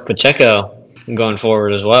go with Pacheco going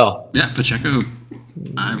forward as well. Yeah, Pacheco.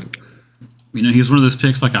 He's one of those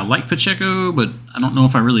picks, like I like Pacheco, but I don't know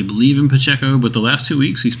if I really believe in Pacheco. But the last 2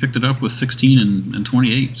 weeks, he's picked it up with 16 and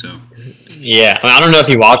 28. So. Yeah. I don't know if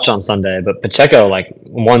you watched on Sunday, but Pacheco,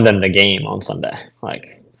 won them the game on Sunday.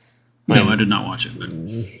 No, I did not watch it. But.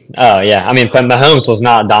 Oh, yeah. I mean, Mahomes was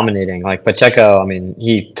not dominating. Pacheco, I mean,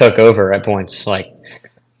 he took over at points. It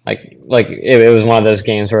was one of those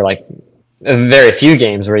games where, very few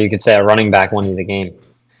games where you could say a running back won you the game.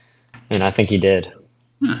 And I think he did.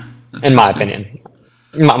 Yeah, in my opinion.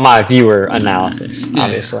 My viewer analysis,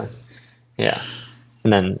 obviously. Yeah.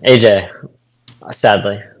 And then AJ,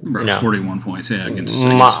 sadly. 41 points, against the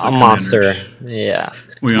monster. Commanders. Yeah.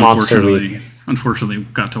 We unfortunately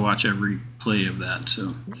got to watch every play of that.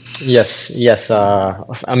 So yes.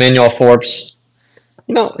 Emmanuel Forbes.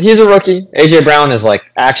 He's a rookie. AJ Brown is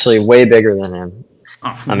actually way bigger than him.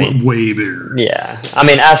 Way bigger. Yeah. I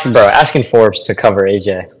mean, asking Forbes to cover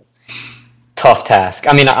AJ. Tough task.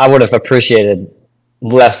 I mean, I would have appreciated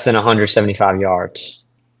less than 175 yards.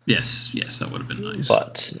 Yes, that would have been nice.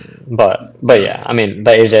 But yeah, I mean,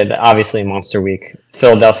 the AJ obviously monster week.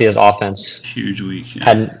 Philadelphia's offense huge week.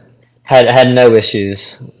 Yeah. Had no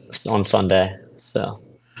issues on Sunday. So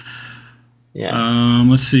yeah.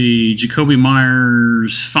 Let's see. Jacoby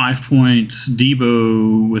Myers 5 points.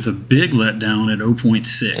 Debo with a big letdown at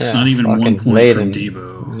 0.6. Yeah, not even 1 point from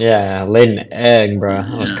Debo. Yeah, laid an egg, bro.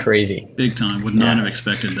 That was crazy. Big time. Would not have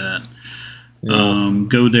expected that.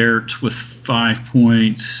 Godert with 5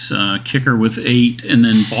 points. Kicker with 8, and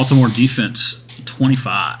then Baltimore defense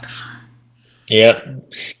 25. Yep.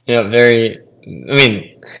 Yeah. Very. I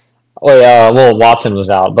mean, Watson was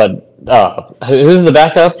out, but who's the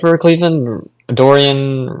backup for Cleveland?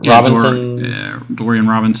 Dorian Robinson. Dorian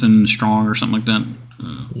Robinson Strong or something like that.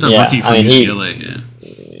 Rookie from UCLA.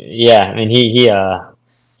 Yeah, I mean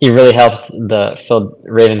he really helped the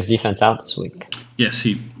Ravens defense out this week. Yes,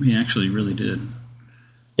 he actually really did.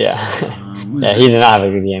 Yeah, he did not have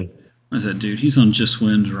a good game. What is that dude? He's on Just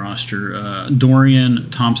Win's roster. Dorian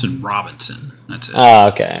Thompson Robinson. That's it. Oh,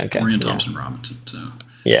 okay. Dorian Thompson Robinson. So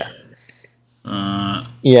yeah.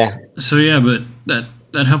 So but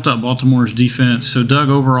that helped out Baltimore's defense. So Doug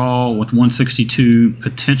overall with 162,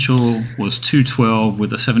 potential was 212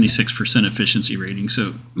 with a 76% efficiency rating.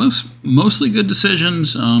 So mostly good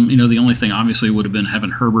decisions. The only thing obviously would have been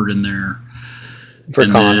having Herbert in there, for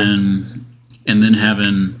and then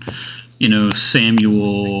having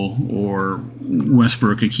Samuel or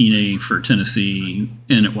Westbrook Akine for Tennessee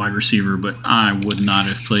in at wide receiver, but I would not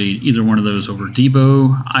have played either one of those over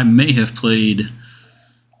Debo. I may have played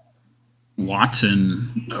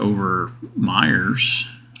Watson over Myers,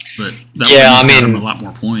 but that would have got him a lot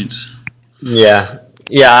more points. Yeah.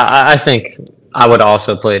 I think I would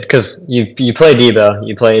also play it because you play Debo,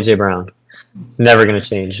 you play AJ Brown. It's never going to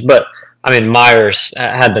change. But I mean, Myers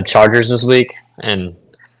had the Chargers this week, and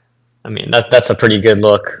I mean that's a pretty good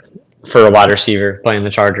look for a wide receiver playing the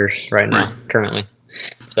Chargers right now currently.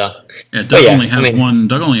 So yeah, Doug only has one.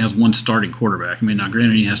 Doug only has one starting quarterback. I mean, now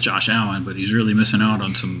granted he has Josh Allen, but he's really missing out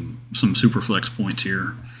on some super flex points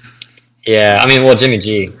here. Yeah, I mean, well, Jimmy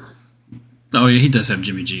G. Oh yeah, he does have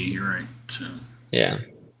Jimmy G. You're right. So. Yeah,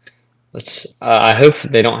 I hope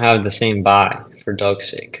they don't have the same bye for Doug's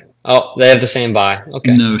sake. Oh, they have the same bye.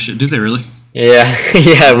 Okay. No shit. Do they really? Yeah,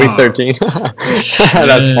 week 13.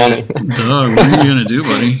 That's funny. Doug, what are you gonna do,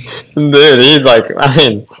 buddy? Dude, he's like, I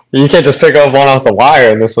mean, you can't just pick up one off the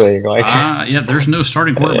wire in this league. Like, yeah, there's no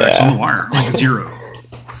starting quarterbacks on the wire, like 0.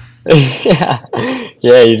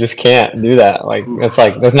 Yeah, you just can't do that. Like, it's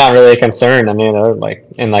like that's not really a concern. I mean, like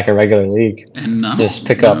in like a regular league, and just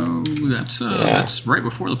pick up. That's right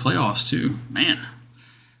before the playoffs too, man.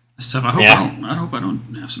 It's tough. I hope I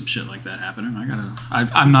don't have some shit like that happening.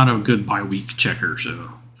 I'm not a good bye week checker,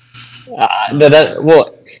 so.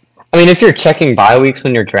 Well, I mean, if you're checking bye weeks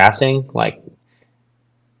when you're drafting, like,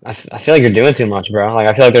 I feel like you're doing too much, bro. Like,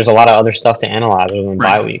 I feel like there's a lot of other stuff to analyze other than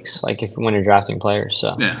bye weeks, like when you're drafting players.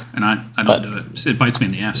 So. Yeah, and I don't do it. It bites me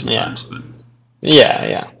in the ass sometimes, but.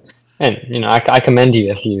 Yeah. And I commend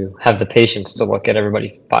you if you have the patience to look at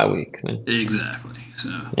everybody's bye week. I mean, exactly. So.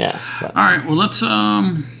 Yeah. All right. Well, let's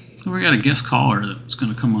we got a guest caller that's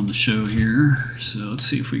going to come on the show here, so let's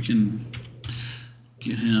see if we can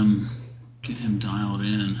get him dialed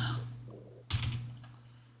in.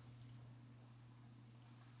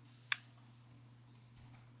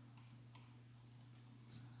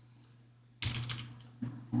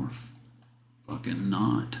 Or fucking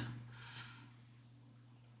not.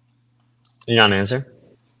 You not answer?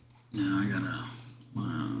 No, I gotta.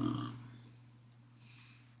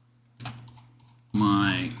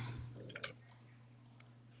 My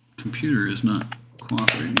computer is not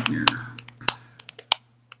cooperating here.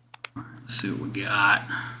 All right, let's see what we got.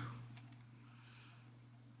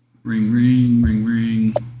 Ring, ring, ring,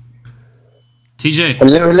 ring. TJ.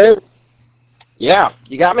 Hello. Yeah,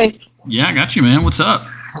 you got me? Yeah, I got you, man. What's up?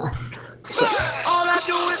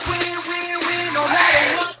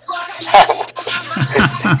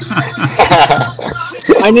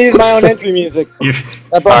 I needed my own entry music.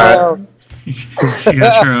 I brought my own. You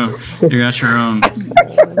got your own.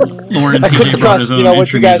 Lauren TJ brought his own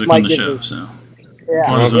intro music on the show, so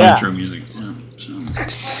brought his own intro music. Yeah, so.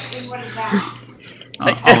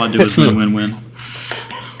 All I do is win.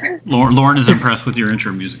 Lauren is impressed with your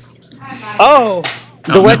intro music. Oh,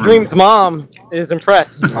 the Wet Dreams mom is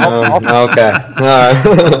impressed. Okay. All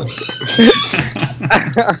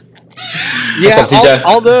right. Yeah,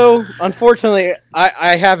 although unfortunately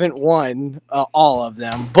I haven't won all of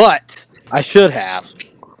them, but I should have.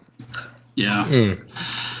 Yeah.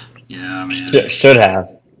 Yeah, man. Should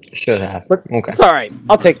have. But okay. It's all right.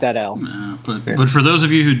 I'll take that L. But for those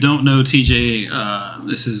of you who don't know TJ,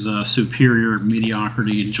 this is Superior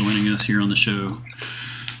Mediocrity joining us here on the show.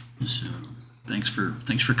 So thanks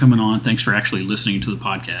for coming on. Thanks for actually listening to the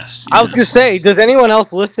podcast. I was gonna say, does anyone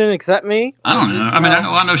else listen except me? I don't know. I mean,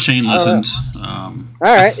 I know Shane listens. All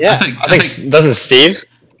right. Yeah. I think doesn't Steve?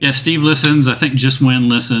 Yeah, Steve listens. I think Just Win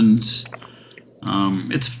listens.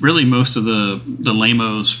 It's really most of the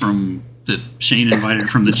lamos from that Shane invited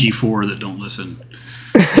from the G4 that don't listen.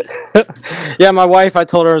 Yeah, my wife, I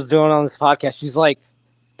told her I was doing on this podcast. She's like,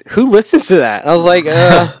 who listens to that? And I was like,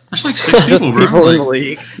 there's like 6 people, bro. People in the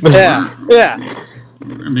league. Yeah.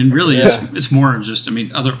 I mean, really, it's more of just. I mean,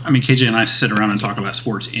 KJ and I sit around and talk about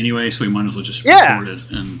sports anyway, so we might as well just record it.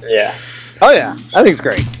 And oh yeah, I think it's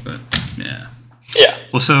great. But yeah.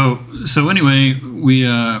 Well, so anyway,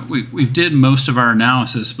 we did most of our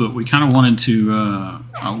analysis, but we kind of wanted to.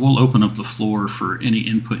 We'll open up the floor for any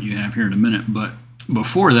input you have here in a minute, but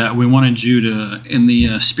before that, we wanted you to, in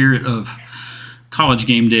the spirit of College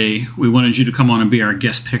Game Day, we wanted you to come on and be our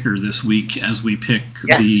guest picker this week as we pick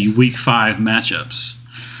the Week 5 matchups.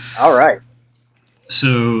 All right.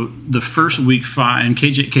 So the first Week 5, and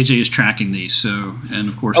KJ is tracking these. So, and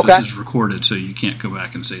of course this is recorded, so you can't go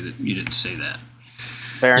back and say that you didn't say that.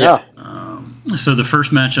 Fair enough. So the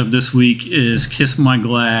first matchup this week is Kiss My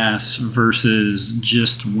Glass versus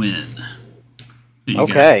Just Win.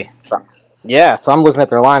 Okay. So I'm looking at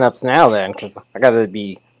their lineups now then, because I got to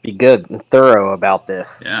be good and thorough about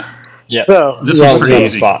this. Yeah. Yeah. So This You're one's on pretty the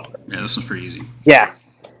easy. spot. Yeah, this one's pretty easy. yeah.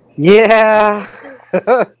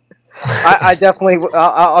 I definitely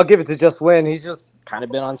I'll give it to Just Win. He's just kind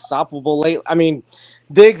of been unstoppable lately. I mean,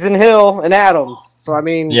 Diggs and Hill and Adams. So I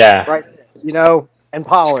mean, Yeah. right, and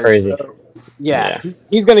Pollard. crazy. So, yeah, Yeah.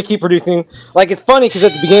 he's going to keep producing. Like, it's funny because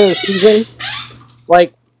at the beginning of the season,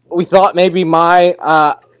 like, we thought maybe my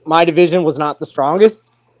division was not the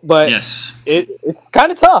strongest, but Yes. it's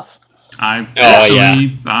kind of tough. I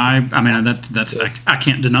mean that's I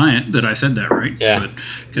can't deny it that I said that, right? Yeah. But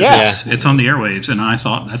because it's on the airwaves, and I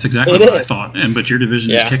thought that's exactly what I thought. But your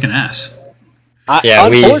division is kicking ass.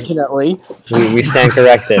 Unfortunately, we stand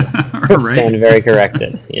corrected. Right. Stand very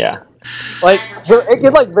corrected. Yeah. Like, so it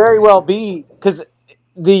could very well be because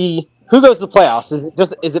who goes to the playoffs?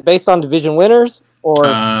 Is it based on division winners or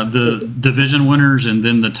the division winners and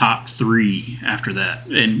then the top 3 after that,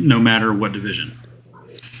 and no matter what division.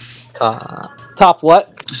 top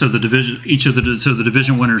what? So the division, the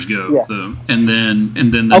division winners go, Yeah. and then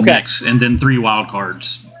the next, and then 3 wild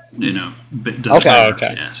cards.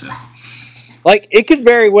 Okay. Yeah. So. Like, it could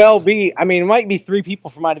very well be. I mean, it might be 3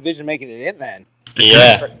 people from my division making it in then.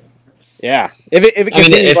 Yeah. Yeah. If it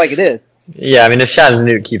continues like it is. Yeah, I mean, if Shaz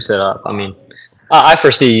Newt keeps it up, I mean, I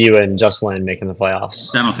foresee you and Just Win making the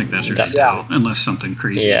playoffs. I don't think that's your Yeah. unless something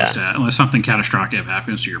crazy unless something catastrophic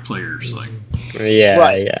happens to your players. Like, Yeah,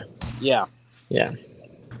 Right. yeah.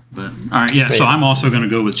 but all right, yeah. So I'm also going to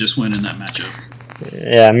go with Just Win in that matchup.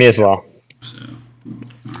 Yeah, me as well. So,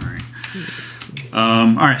 all right.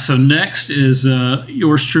 All right. So next is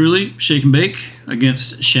yours truly, Shake and Bake,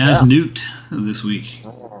 against Shaz Newt this week.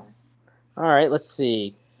 All right. Let's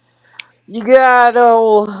see. You got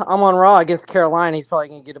I'm on Raw against Carolina. He's probably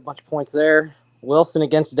going to get a bunch of points there. Wilson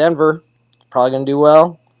against Denver. Probably going to do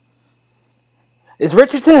well. Is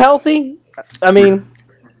Richardson healthy? I mean,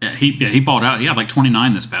 yeah, he balled out. He had like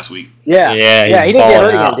 29 this past week. Yeah. Yeah, He didn't get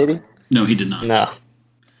hurt again, did he? No, he did not. No.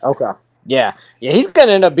 Okay. Yeah. He's going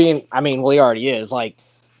to end up being, he already is, like,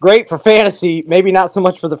 great for fantasy, maybe not so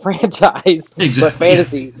much for the franchise. Exactly. But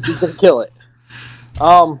fantasy, he's going to kill it.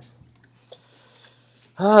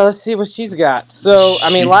 Let's see what she's got. So,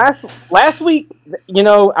 I mean, last week,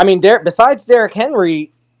 besides Derrick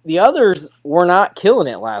Henry, the others were not killing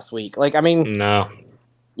it last week. Like, I mean, No.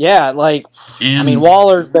 yeah, like,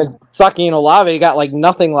 Waller's been sucking Olave, got like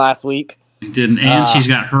nothing last week. He didn't, and she's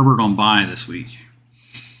got Herbert on bye this week.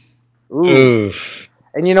 Oof.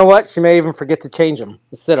 And you know what? She may even forget to change them,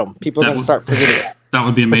 sit them. People are going to start forgetting that. That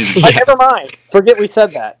would be amazing. Never mind. Forget we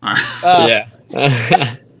said that. Yeah.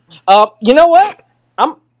 You know what?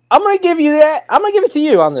 I'm going to give you that. I'm going to give it to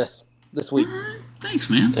you on this week. Thanks,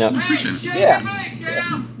 man. Yep. I appreciate it.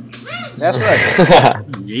 Yeah. That's right.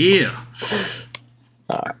 Yeah.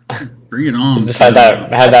 Bring it on. Just had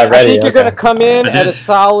that ready. I think you're going to come in at a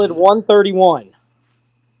solid 131.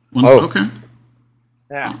 Okay.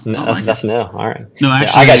 Yeah. No, that's no. All right. No,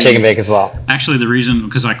 actually, I got Shake and Bake as well. Actually, the reason,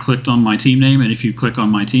 because I clicked on my team name, and if you click on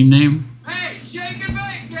my team name, Hey, Shake and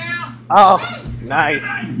Bake, gal! Oh, nice.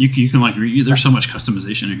 you can there's so much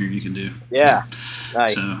customization in here you can do. Yeah.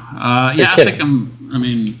 Nice. So, I think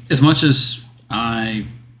as much as I,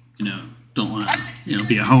 don't want to,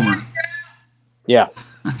 be a homer. Yeah.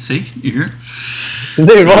 See, you hear?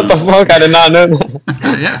 Dude, what the fuck? I did not know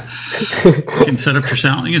that. Yeah. You can set up your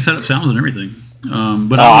sound. You can set up sounds and everything.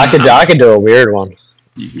 But I could do a weird one.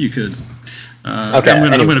 You could. Okay.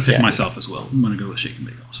 I'm going to pick myself as well. I'm going to go with Shake and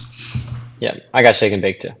Bake also. Yeah, I got Shake and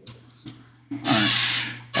Bake too. All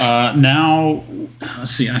right. Now,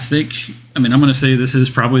 let's see. I'm going to say this is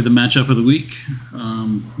probably the matchup of the week.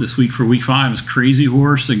 This week for week 5 is Crazy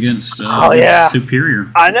Horse against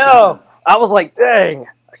Superior. I know. I was like, dang.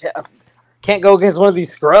 I can't go against one of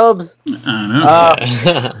these scrubs. I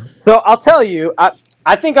know. So I'll tell you,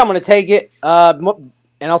 I think I'm going to take it, and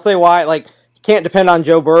I'll say why. Like, you can't depend on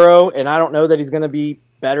Joe Burrow, and I don't know that he's going to be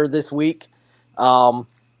better this week.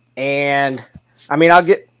 And I'll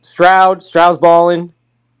get Stroud's balling,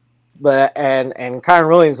 but and Kyron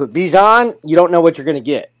Williams with Bijan, you don't know what you're going to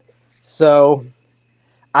get. So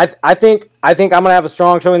I think I'm going to have a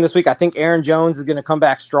strong showing this week. I think Aaron Jones is going to come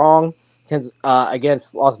back strong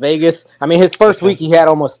against Las Vegas. His first week he had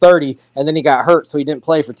almost 30, and then he got hurt, so he didn't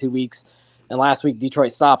play for 2 weeks. And last week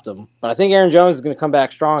Detroit stopped him. But I think Aaron Jones is going to come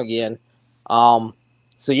back strong again.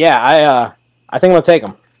 So yeah, I think I'm going to take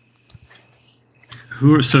him.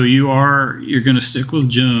 So you're going to stick with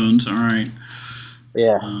Jones, all right?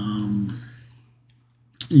 Yeah.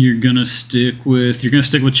 You're going to stick with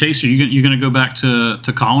Chase. Are you going to go back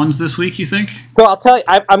to Collins this week? You think? So I'll tell you,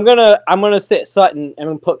 I'm gonna sit Sutton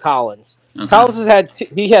and put Collins. Okay. Collins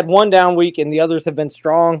he had one down week, and the others have been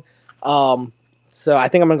strong. So I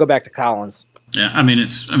think I'm gonna go back to Collins. Yeah, I mean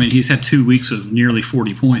he's had 2 weeks of nearly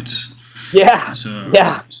 40 points. Yeah, So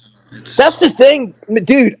yeah. That's the thing,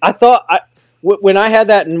 dude. I thought when I had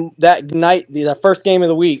that night, the first game of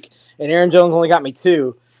the week, and Aaron Jones only got me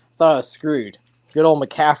 2, I thought I was screwed. Good old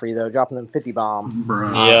McCaffrey though, dropping them 50 bomb.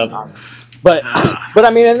 Bro. Yep. But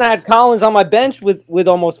I mean, and I had Collins on my bench with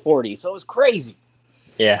almost 40, so it was crazy.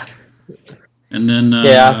 Yeah. And then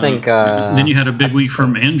I think then you had a big week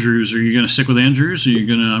from Andrews. Are you going to stick with Andrews? Or are you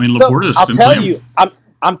going to? I mean, So, Laporta's I'll been tell playing. you,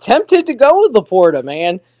 I'm tempted to go with Laporta,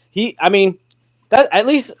 man. That at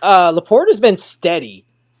least Laporta's been steady,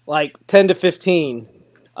 like 10 to 15.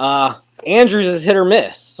 Andrews is hit or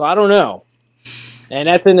miss, so I don't know. And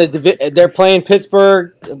that's in they're playing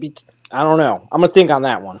Pittsburgh. I don't know. I'm gonna think on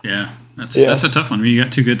that one. Yeah, that's a tough one. I mean, you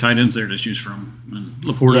got 2 good tight ends there to choose from. And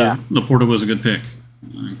Laporta was a good pick.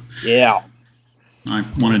 Yeah. I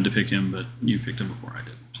wanted to pick him, but you picked him before I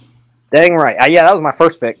did. So. Dang right. Yeah, that was my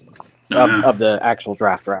first pick of the actual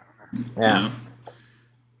draft. Yeah.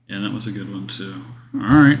 Yeah, that was a good one too. All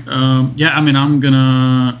right. I mean, I'm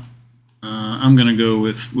gonna go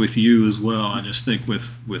with you as well. I just think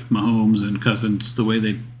with Mahomes and Cousins, the way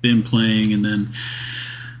they've been playing, and then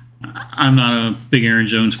I'm not a big Aaron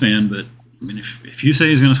Jones fan, but I mean, if you say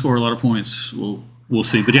he's going to score a lot of points, we'll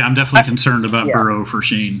see. But yeah, I'm definitely concerned about Burrow for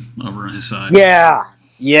Shane over on his side. Yeah.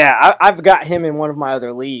 I've got him in one of my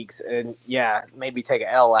other leagues, and made me take an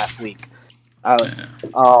L last week.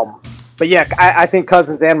 But yeah, I think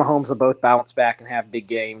Cousins and Mahomes will both bounce back and have big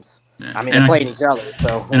games. Yeah. I mean, they're playing each other,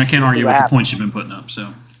 so. And I can't argue with the points you've been putting up.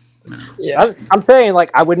 So. Yeah. I'm saying,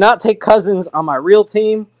 like, I would not take Cousins on my real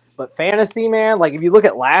team, but fantasy, man, like, if you look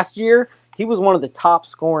at last year, he was one of the top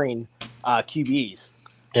scoring QBs.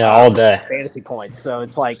 Yeah, all day. Fantasy points. So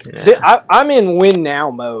it's like, I'm in win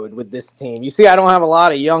now mode with this team. You see, I don't have a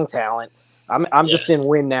lot of young talent. I'm just in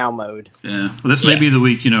win now mode. Yeah. Well, this may be the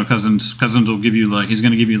week, Cousins will give you he's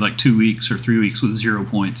going to give you 2 weeks or 3 weeks with 0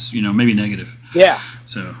 points, maybe negative. Yeah.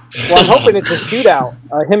 So. Well, I'm hoping it's a shootout.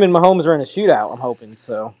 Him and Mahomes are in a shootout, I'm hoping,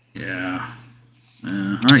 so. Yeah. All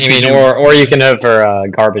right. I mean, or you can hope for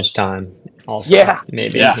garbage time also. Yeah.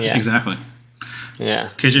 Maybe. Yeah, exactly. Yeah.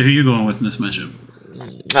 KJ, who you going with in this matchup?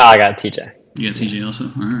 Oh, I got TJ. You got TJ also?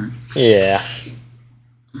 All right. Yeah.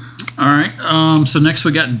 All right. So next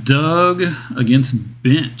we got Doug against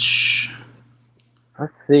Bench.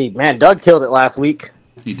 Let's see. Man, Doug killed it last week.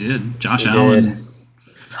 He did. Josh Allen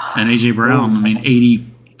and A.J. Brown. I mean,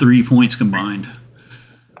 83 points combined.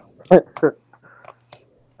 Let's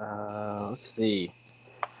see.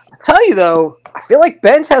 I tell you, though, I feel like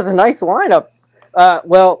Bench has a nice lineup.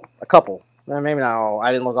 Well, a couple. Maybe not all.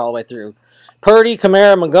 I didn't look all the way through. Purdy,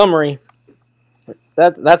 Kamara, Montgomery.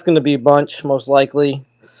 That's going to be a bunch, most likely.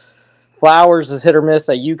 Flowers is hit or miss.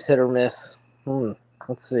 Ayuk's hit or miss.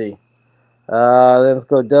 Let's see. Then let's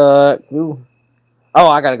go Doug. Ooh. Oh,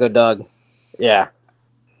 I got to go Doug. Yeah.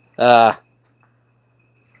 I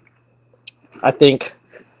think.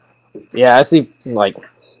 Yeah, I see. I'm going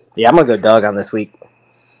to go Doug on this week.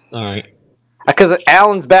 All right. Because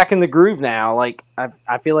Allen's back in the groove now. I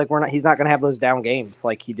feel like he's not going to have those down games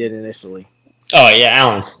like he did initially. Oh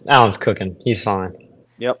yeah, Allen's cooking. He's fine.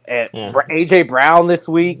 Yep. And A.J. Brown this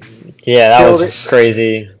week. Yeah, that was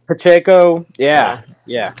crazy. Pacheco. Yeah.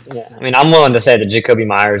 I mean, I'm willing to say that Jacoby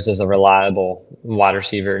Myers is a reliable wide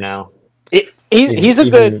receiver now. He's a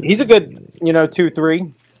good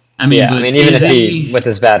 2-3. I mean, even if he with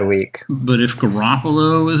his bad week. But if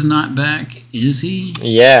Garoppolo is not back, is he?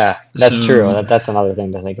 Yeah, that's true. That's another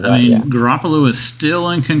thing to think about. I mean, Garoppolo is still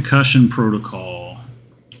in concussion protocol.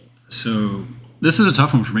 So this is a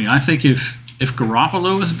tough one for me. I think if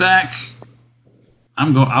Garoppolo is back,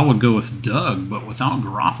 I would go with Doug, but without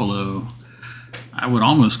Garoppolo, I would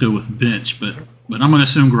almost go with Bench. But I'm going to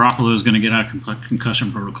assume Garoppolo is going to get out of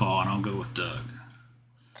concussion protocol, and I'll go with Doug.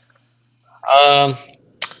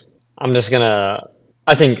 I'm just gonna.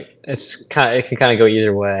 I think it can kind of go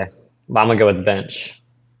either way, but I'm gonna go with Bench.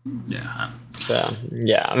 Yeah. So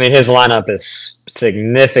yeah, I mean his lineup is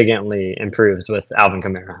significantly improved with Alvin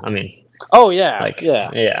Kamara. I mean. Oh yeah.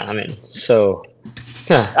 Yeah. I mean, so.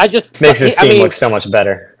 I just makes his team look so much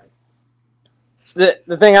better.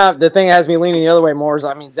 The thing that has me leaning the other way more is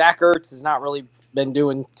Zach Ertz has not really been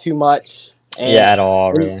doing too much. At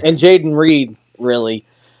all, really. And Jaden Reed really.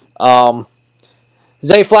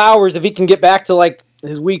 Zay Flowers, if he can get back to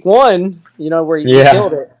his week 1, where he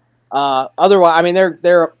killed it. Otherwise,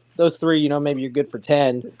 they're those 3. Maybe you're good for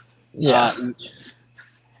 10. Yeah.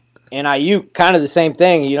 And Ayuk, kind of the same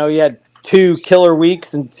thing. You had 2 killer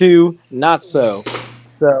weeks and 2 not so.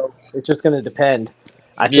 So it's just going to depend.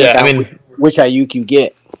 I think which Ayuk you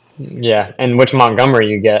get. Yeah, and which Montgomery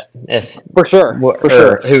you get if For sure.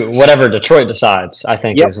 whatever Detroit decides, I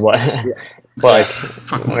think is what. Well, like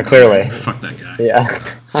Fuck clearly, fuck that guy. yeah.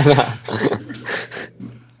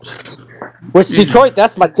 With Detroit,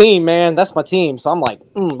 that's my team, man. That's my team. So I'm like,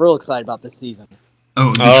 real excited about this season.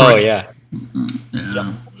 Oh, Detroit. Oh yeah.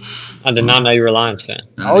 Yeah. I did not know you were a Lions fan.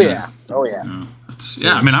 Oh yeah.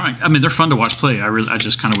 Yeah, I mean, they're fun to watch play. I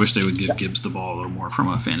just kind of wish they would give Gibbs the ball a little more from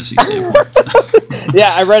a fantasy standpoint.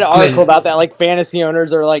 Yeah, I read an article about that. Like, fantasy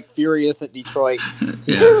owners are like furious at Detroit.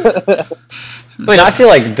 Yeah. I feel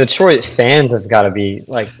like Detroit fans have got to be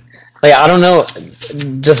like I don't know,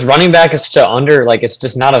 just running back is such a it's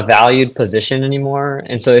just not a valued position anymore.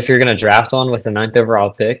 And so if you're gonna draft one with the 9th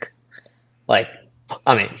overall pick, like,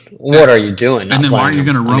 I mean, what are you doing? And then why are you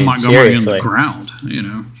going to run Montgomery on the ground? You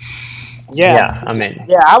know. Yeah, I mean,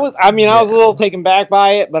 I was a little taken back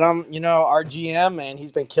by it, but our GM, man,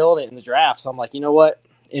 he's been killing it in the draft. So I'm like, you know what?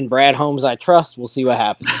 In Brad Holmes, I trust. We'll see what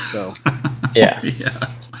happens. So, yeah,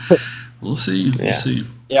 we'll see. We'll see.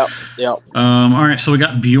 Yep. All right, so we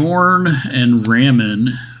got Bjorn and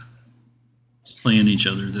Raman playing each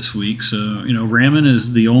other this week. So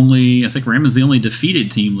Raman's the only defeated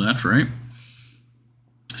team left, right?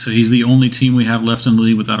 So he's the only team we have left in the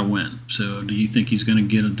league without a win. So do you think he's going to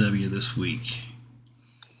get a W this week?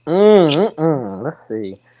 Let's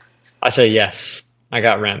see. I say yes. I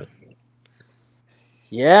got Raman.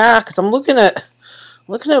 Yeah, because I'm looking at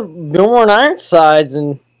Billmore and Ironsides,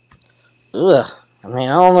 and I mean,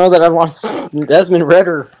 I don't know that I want Desmond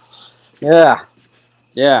Ritter. Yeah.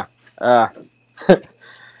 I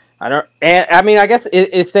don't. And I mean, I guess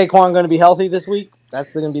is Saquon going to be healthy this week?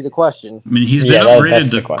 That's going to be the question. I mean, he's been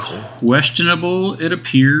upgraded to questionable, it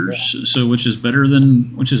appears. So, which is better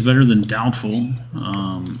than doubtful.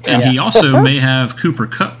 And he also may have Cooper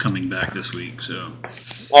Kupp coming back this week. So,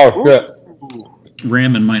 good.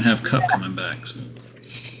 Raman might have Kupp coming back. So.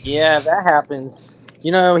 Yeah, if that happens.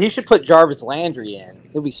 He should put Jarvis Landry in.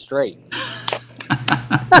 He'll be straight.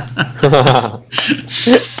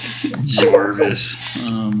 Jarvis.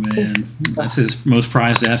 Oh man, that's his most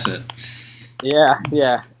prized asset.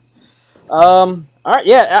 Yeah. All right.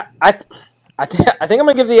 Yeah, I think I'm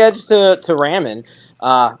gonna give the edge to Raman.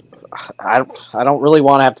 I don't really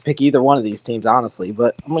want to have to pick either one of these teams, honestly,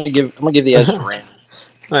 but I'm gonna give the edge to Raman.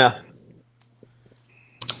 Yeah,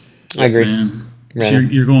 I agree. So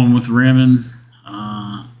you're going with Raman.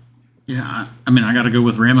 Yeah, I mean, I got to go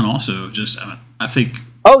with Raman also. Just I think.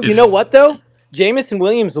 Oh, you know what though? Jamison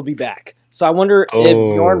Williams will be back, so I wonder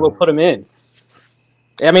if Bjorn will put him in.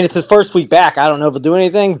 I mean, it's his first week back. I don't know if he'll do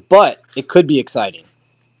anything, but it could be exciting.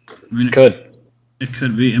 I mean, it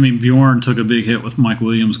could be. I mean, Bjorn took a big hit with Mike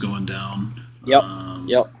Williams going down. Yep.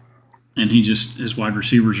 And his wide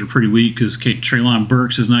receivers are pretty weak because Treylon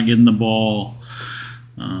Burks is not getting the ball.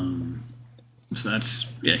 So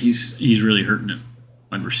he's really hurting it.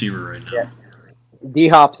 Wide receiver right now. Yeah.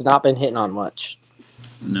 D-Hop's not been hitting on much.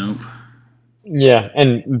 Nope. Yeah,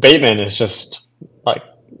 and Bateman is just like,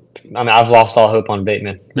 I mean, I've lost all hope on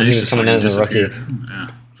Bateman. When he was coming in as a rookie.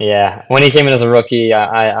 Yeah, when he came in as a rookie,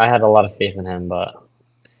 I had a lot of faith in him, but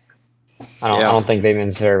I don't think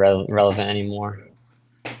Bateman's very relevant anymore.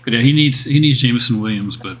 But yeah, he needs Jamison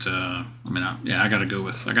Williams, but I mean, I got to go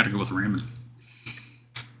with Raman.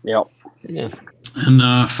 Yep. Yeah.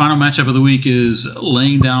 And final matchup of the week is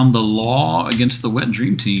laying down the law against the Wet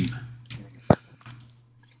Dream Team.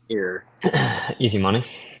 Here. Easy money.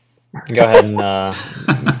 Go ahead and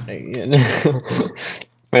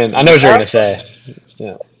man, I know what you're gonna say.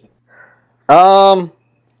 Yeah.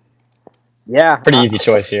 Yeah. Pretty easy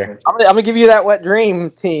choice here. I'm gonna give you that Wet Dream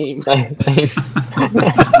Team. Thanks.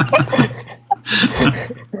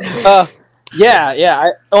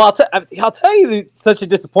 I'll tell you such a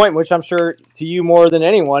disappointment, which I'm sure to you more than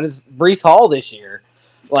anyone, is Breece Hall this year.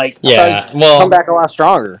 Come back a lot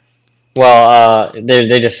stronger. Well,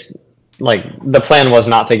 they just the plan was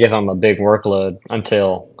not to give him a big workload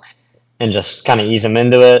and just kind of ease him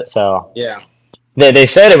into it. So yeah, they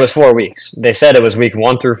said it was 4 weeks. They said it was week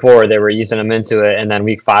 1 through 4 they were easing him into it, and then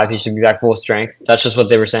week 5 he should be back full strength. That's just what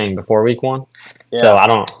they were saying before week 1. Yeah. So I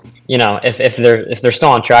don't, if they're still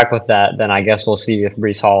on track with that, then I guess we'll see if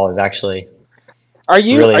Breece Hall is actually. Are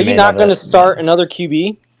you not going to start another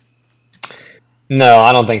QB? No,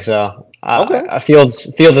 I don't think so. Okay. Fields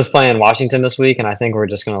is playing Washington this week, and I think we're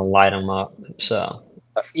just going to light him up. So.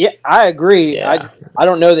 Yeah, I agree. Yeah. I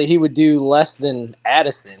don't know that he would do less than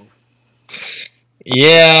Addison.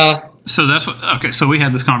 Yeah. So that's what. Okay, so we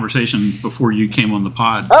had this conversation before you came on the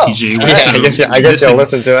pod, TJ. I guess you'll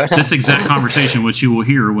listen to it. This exact conversation, which you will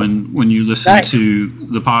hear when you listen to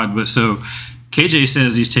the pod. But so KJ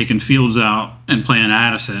says he's taking Fields out and playing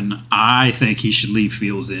Addison. I think he should leave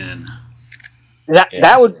Fields in. Yeah,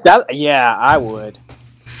 I would.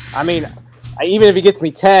 I mean, even if he gets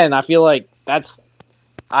me 10, I feel like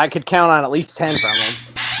I could count on at least 10 from him.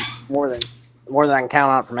 More than I can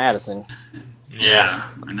count on from Addison. Yeah,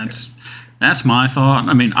 and that's my thought.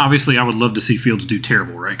 I mean, obviously, I would love to see Fields do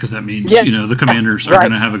terrible, right? Because that means the Commanders are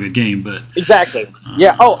going to have a good game. But exactly,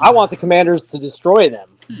 yeah. Oh, I want the Commanders to destroy them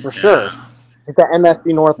for sure. It's the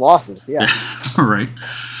MSB North losses, yeah. All right.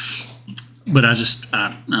 But I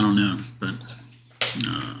don't know. But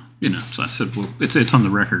so I said, well, it's on the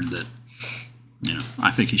record that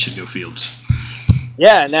I think he should go Fields.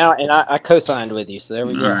 Yeah, and I co-signed with you, so there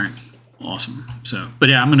we go. All right. Awesome. So, but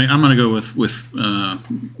yeah, I'm gonna go with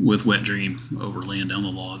Wet Dream over laying down the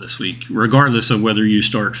law this week, regardless of whether you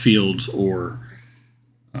start Fields or.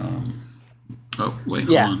 Hold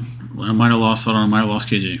on. Well, I might have lost. Hold on, I might have lost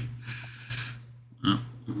KJ. Oh,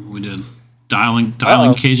 we did. Dialing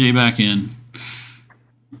KJ back in.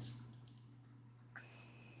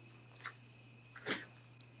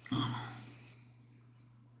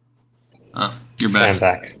 You're back. I'm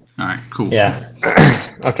back. All right. Cool. Yeah.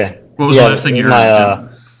 Okay. What was the last thing you heard? I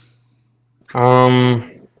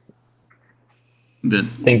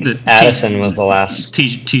think Addison was the last.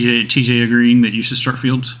 TJ agreeing that you should start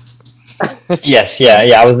Fields? Yes,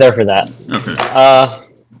 yeah, I was there for that. Okay.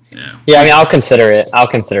 Yeah, I mean, I'll consider it.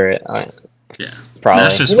 Yeah.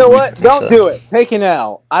 Probably. You know what? Don't do it. Take an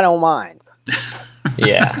L. I don't mind.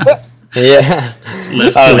 Yeah. Yeah.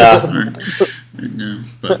 Less points. No.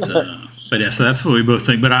 But yeah, so that's what we both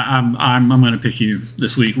think. But I'm going to pick you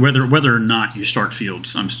this week, whether or not you start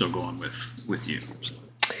Fields. I'm still going with you. So.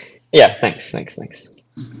 Yeah. Thanks.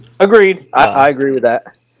 Agreed. I agree with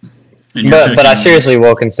that. But I seriously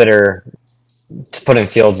will consider putting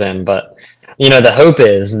Fields in. But the hope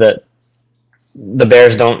is that the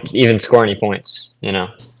Bears don't even score any points. Yeah,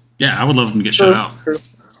 I would love them to get shut out. True.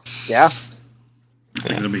 Yeah. I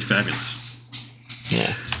think it'll be fabulous.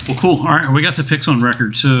 Yeah. Well, cool. All right, we got the picks on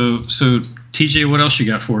record. So TJ, what else you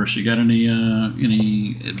got for us? You got any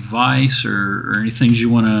advice or any things you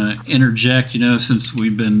want to interject? Since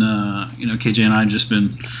we've been, KJ and I have just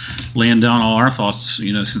been laying down all our thoughts,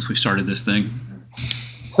 since we started this thing.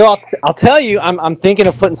 So I'll tell you, I'm thinking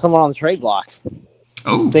of putting someone on the trade block.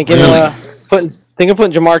 Oh, thinking really? putting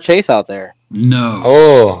Jamar Chase out there. No.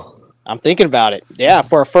 Oh, I'm thinking about it. Yeah,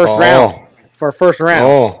 for a first round. For a first round.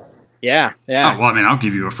 Oh. Yeah. Oh, well, I mean, I'll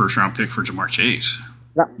give you a first-round pick for Jamar Chase.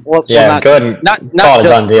 Go ahead and call it a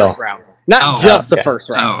done deal. Not just the first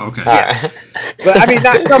round. Oh, okay. Yeah. But I mean,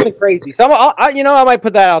 not something crazy. So I might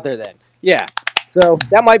put that out there then. Yeah. So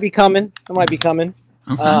that might be coming.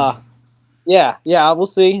 Okay. Yeah. We'll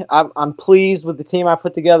see. I'm pleased with the team I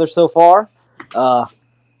put together so far.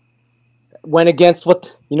 Went against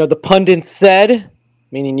what the pundits said,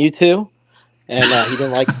 meaning you two. And he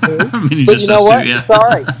didn't like it too. But you know what? Yeah. It's all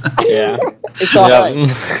right. Yeah. It's all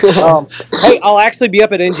right. Hey, I'll actually be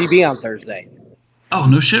up at NGB on Thursday. Oh,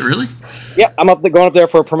 no shit, really? Yeah, I'm going up there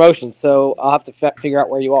for a promotion, so I'll have to figure out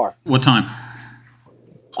where you are. What time?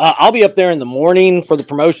 I'll be up there in the morning for the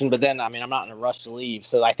promotion, but then, I'm not in a rush to leave,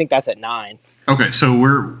 so I think that's at 9. Okay, so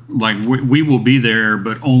we will be there,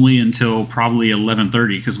 but only until probably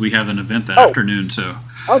 11:30 because we have an event that afternoon. So.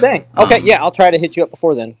 Oh dang. Okay, yeah, I'll try to hit you up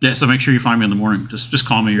before then. Yeah, so make sure you find me in the morning. Just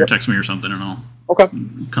call me or text me or something, and I'll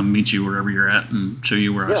come meet you wherever you're at and show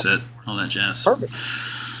you where I sit, all that jazz. Perfect.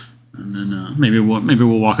 And then maybe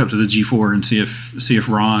we'll walk up to the G4 and see if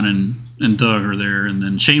Ron and Doug are there, and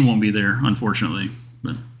then Shane won't be there, unfortunately,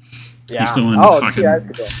 but. Yeah.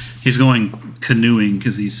 He's going canoeing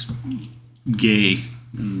because he's gay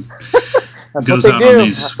and That's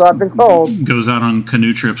what I've been told. Goes out on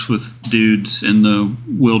canoe trips with dudes in the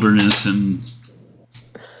wilderness, and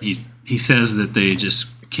he says that they just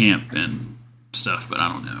camp and stuff, but I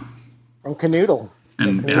don't know. And canoodle.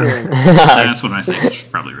 And that's what I think is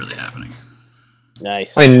probably really happening.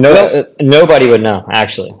 Nice. I mean, nobody would know,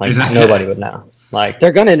 actually. Nobody would know.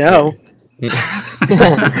 They're gonna know. They'll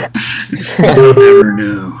never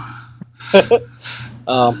know.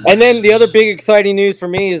 And then the other big exciting news for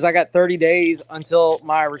me is I got 30 days until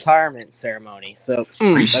my retirement ceremony. So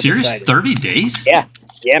are you serious? Exciting. 30 days? Yeah,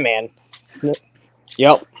 man.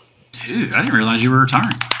 Yep. Dude, I didn't realize you were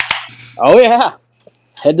retiring. Oh yeah,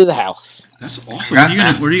 head to the house. That's awesome. What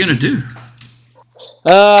are you gonna do?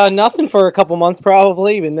 Nothing for a couple months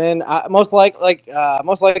probably, and then most likely like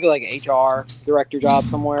HR director job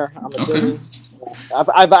somewhere. I'm assuming.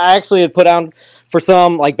 I actually had put down for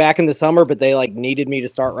some back in the summer, but they needed me to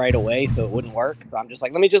start right away, so it wouldn't work. So I'm just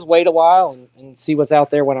let me just wait a while and see what's out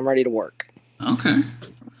there when I'm ready to work. Okay.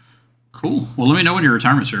 Cool. Well, let me know when your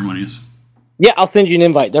retirement ceremony is. Yeah, I'll send you an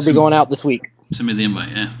invite. They'll be going out this week. Send me the invite.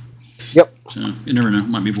 Yeah. Yep. So you never know.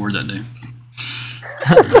 Might be bored that day.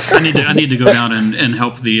 I need to go down and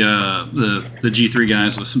help the G3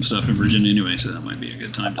 guys with some stuff in Virginia anyway. So that might be a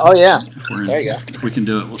good time. Oh yeah. If we can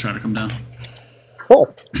do it, we'll try to come down.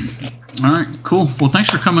 Cool. All right. Cool. Well, thanks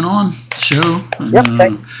for coming on the show. Yep.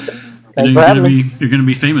 Thanks. You're gonna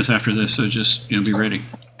be famous after this, so just be ready.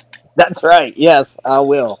 That's right. Yes, I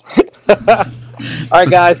will. All right,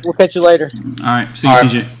 guys. We'll catch you later. All right. See you,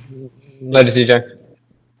 TJ. Later, TJ.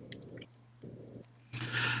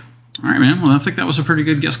 All right, man. Well, I think that was a pretty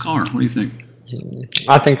good guest caller. What do you think?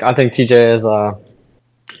 I think TJ is. I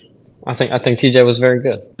think TJ was very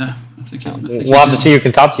good. Yeah, I think we'll have to see who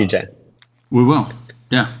can top TJ. We will.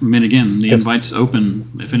 Yeah. I mean, again, the invite's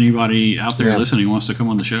open. If anybody out there listening wants to come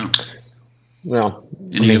on the show. Well,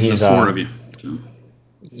 any of the four of you. So.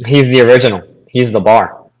 He's the original. He's the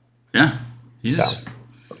bar. Yeah, he is. So.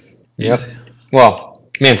 Yep. Well,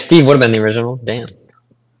 man, Steve would have been the original. Damn.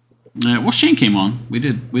 Well, Shane came on. We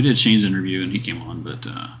did Shane's interview, and he came on.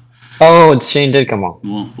 But Shane did come on.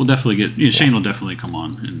 We'll definitely get. Yeah, Shane will definitely come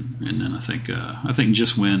on, and then I think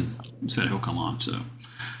Just Win said he'll come on. So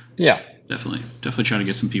yeah, definitely try to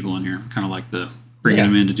get some people in here. Kind of like the bringing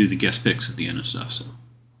them in to do the guest picks at the end and stuff. So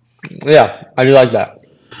yeah, I do like that.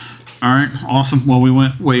 All right, awesome. Well, we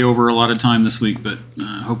went way over a lot of time this week, but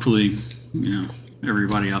hopefully,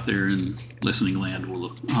 everybody out there in listening land will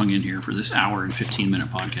have hung in here for this hour and 15-minute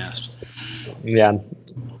podcast.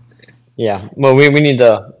 Yeah. Well, we need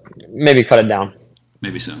to maybe cut it down.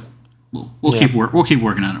 Maybe so. We'll keep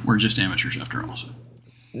working on it. We're just amateurs after all. So.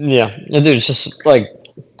 Yeah, dude, it's just like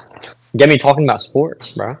get me talking about sports,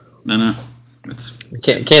 bro. No,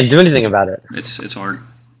 can't do anything about it. It's hard.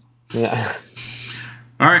 Yeah.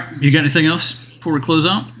 All right, you got anything else before we close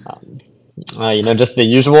out? Just the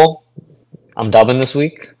usual. I'm dubbing this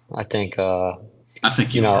week. I think you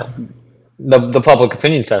are. The public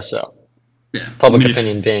opinion says so. Yeah. Public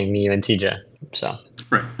opinion being me and TJ. So.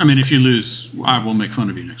 Right. I mean, if you lose, I will make fun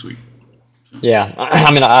of you next week. So. Yeah.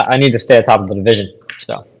 I mean, I need to stay at the top of the division.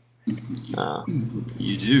 So.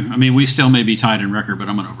 You do. I mean, we still may be tied in record, but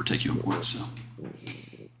I'm going to overtake you in points. So.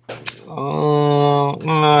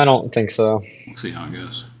 I don't think so. We'll see how it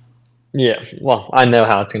goes. Yeah. Well, I know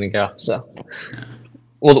how it's going to go. So. Yeah.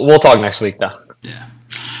 We'll talk next week, though. Yeah.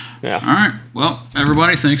 Yeah. All right. Well,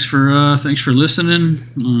 everybody, thanks for listening.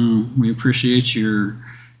 We appreciate your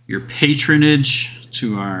patronage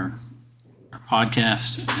to our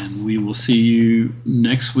podcast, and we will see you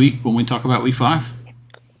next week when we talk about week 5.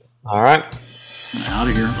 All right. Out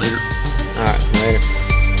of here. Later. All right. Later.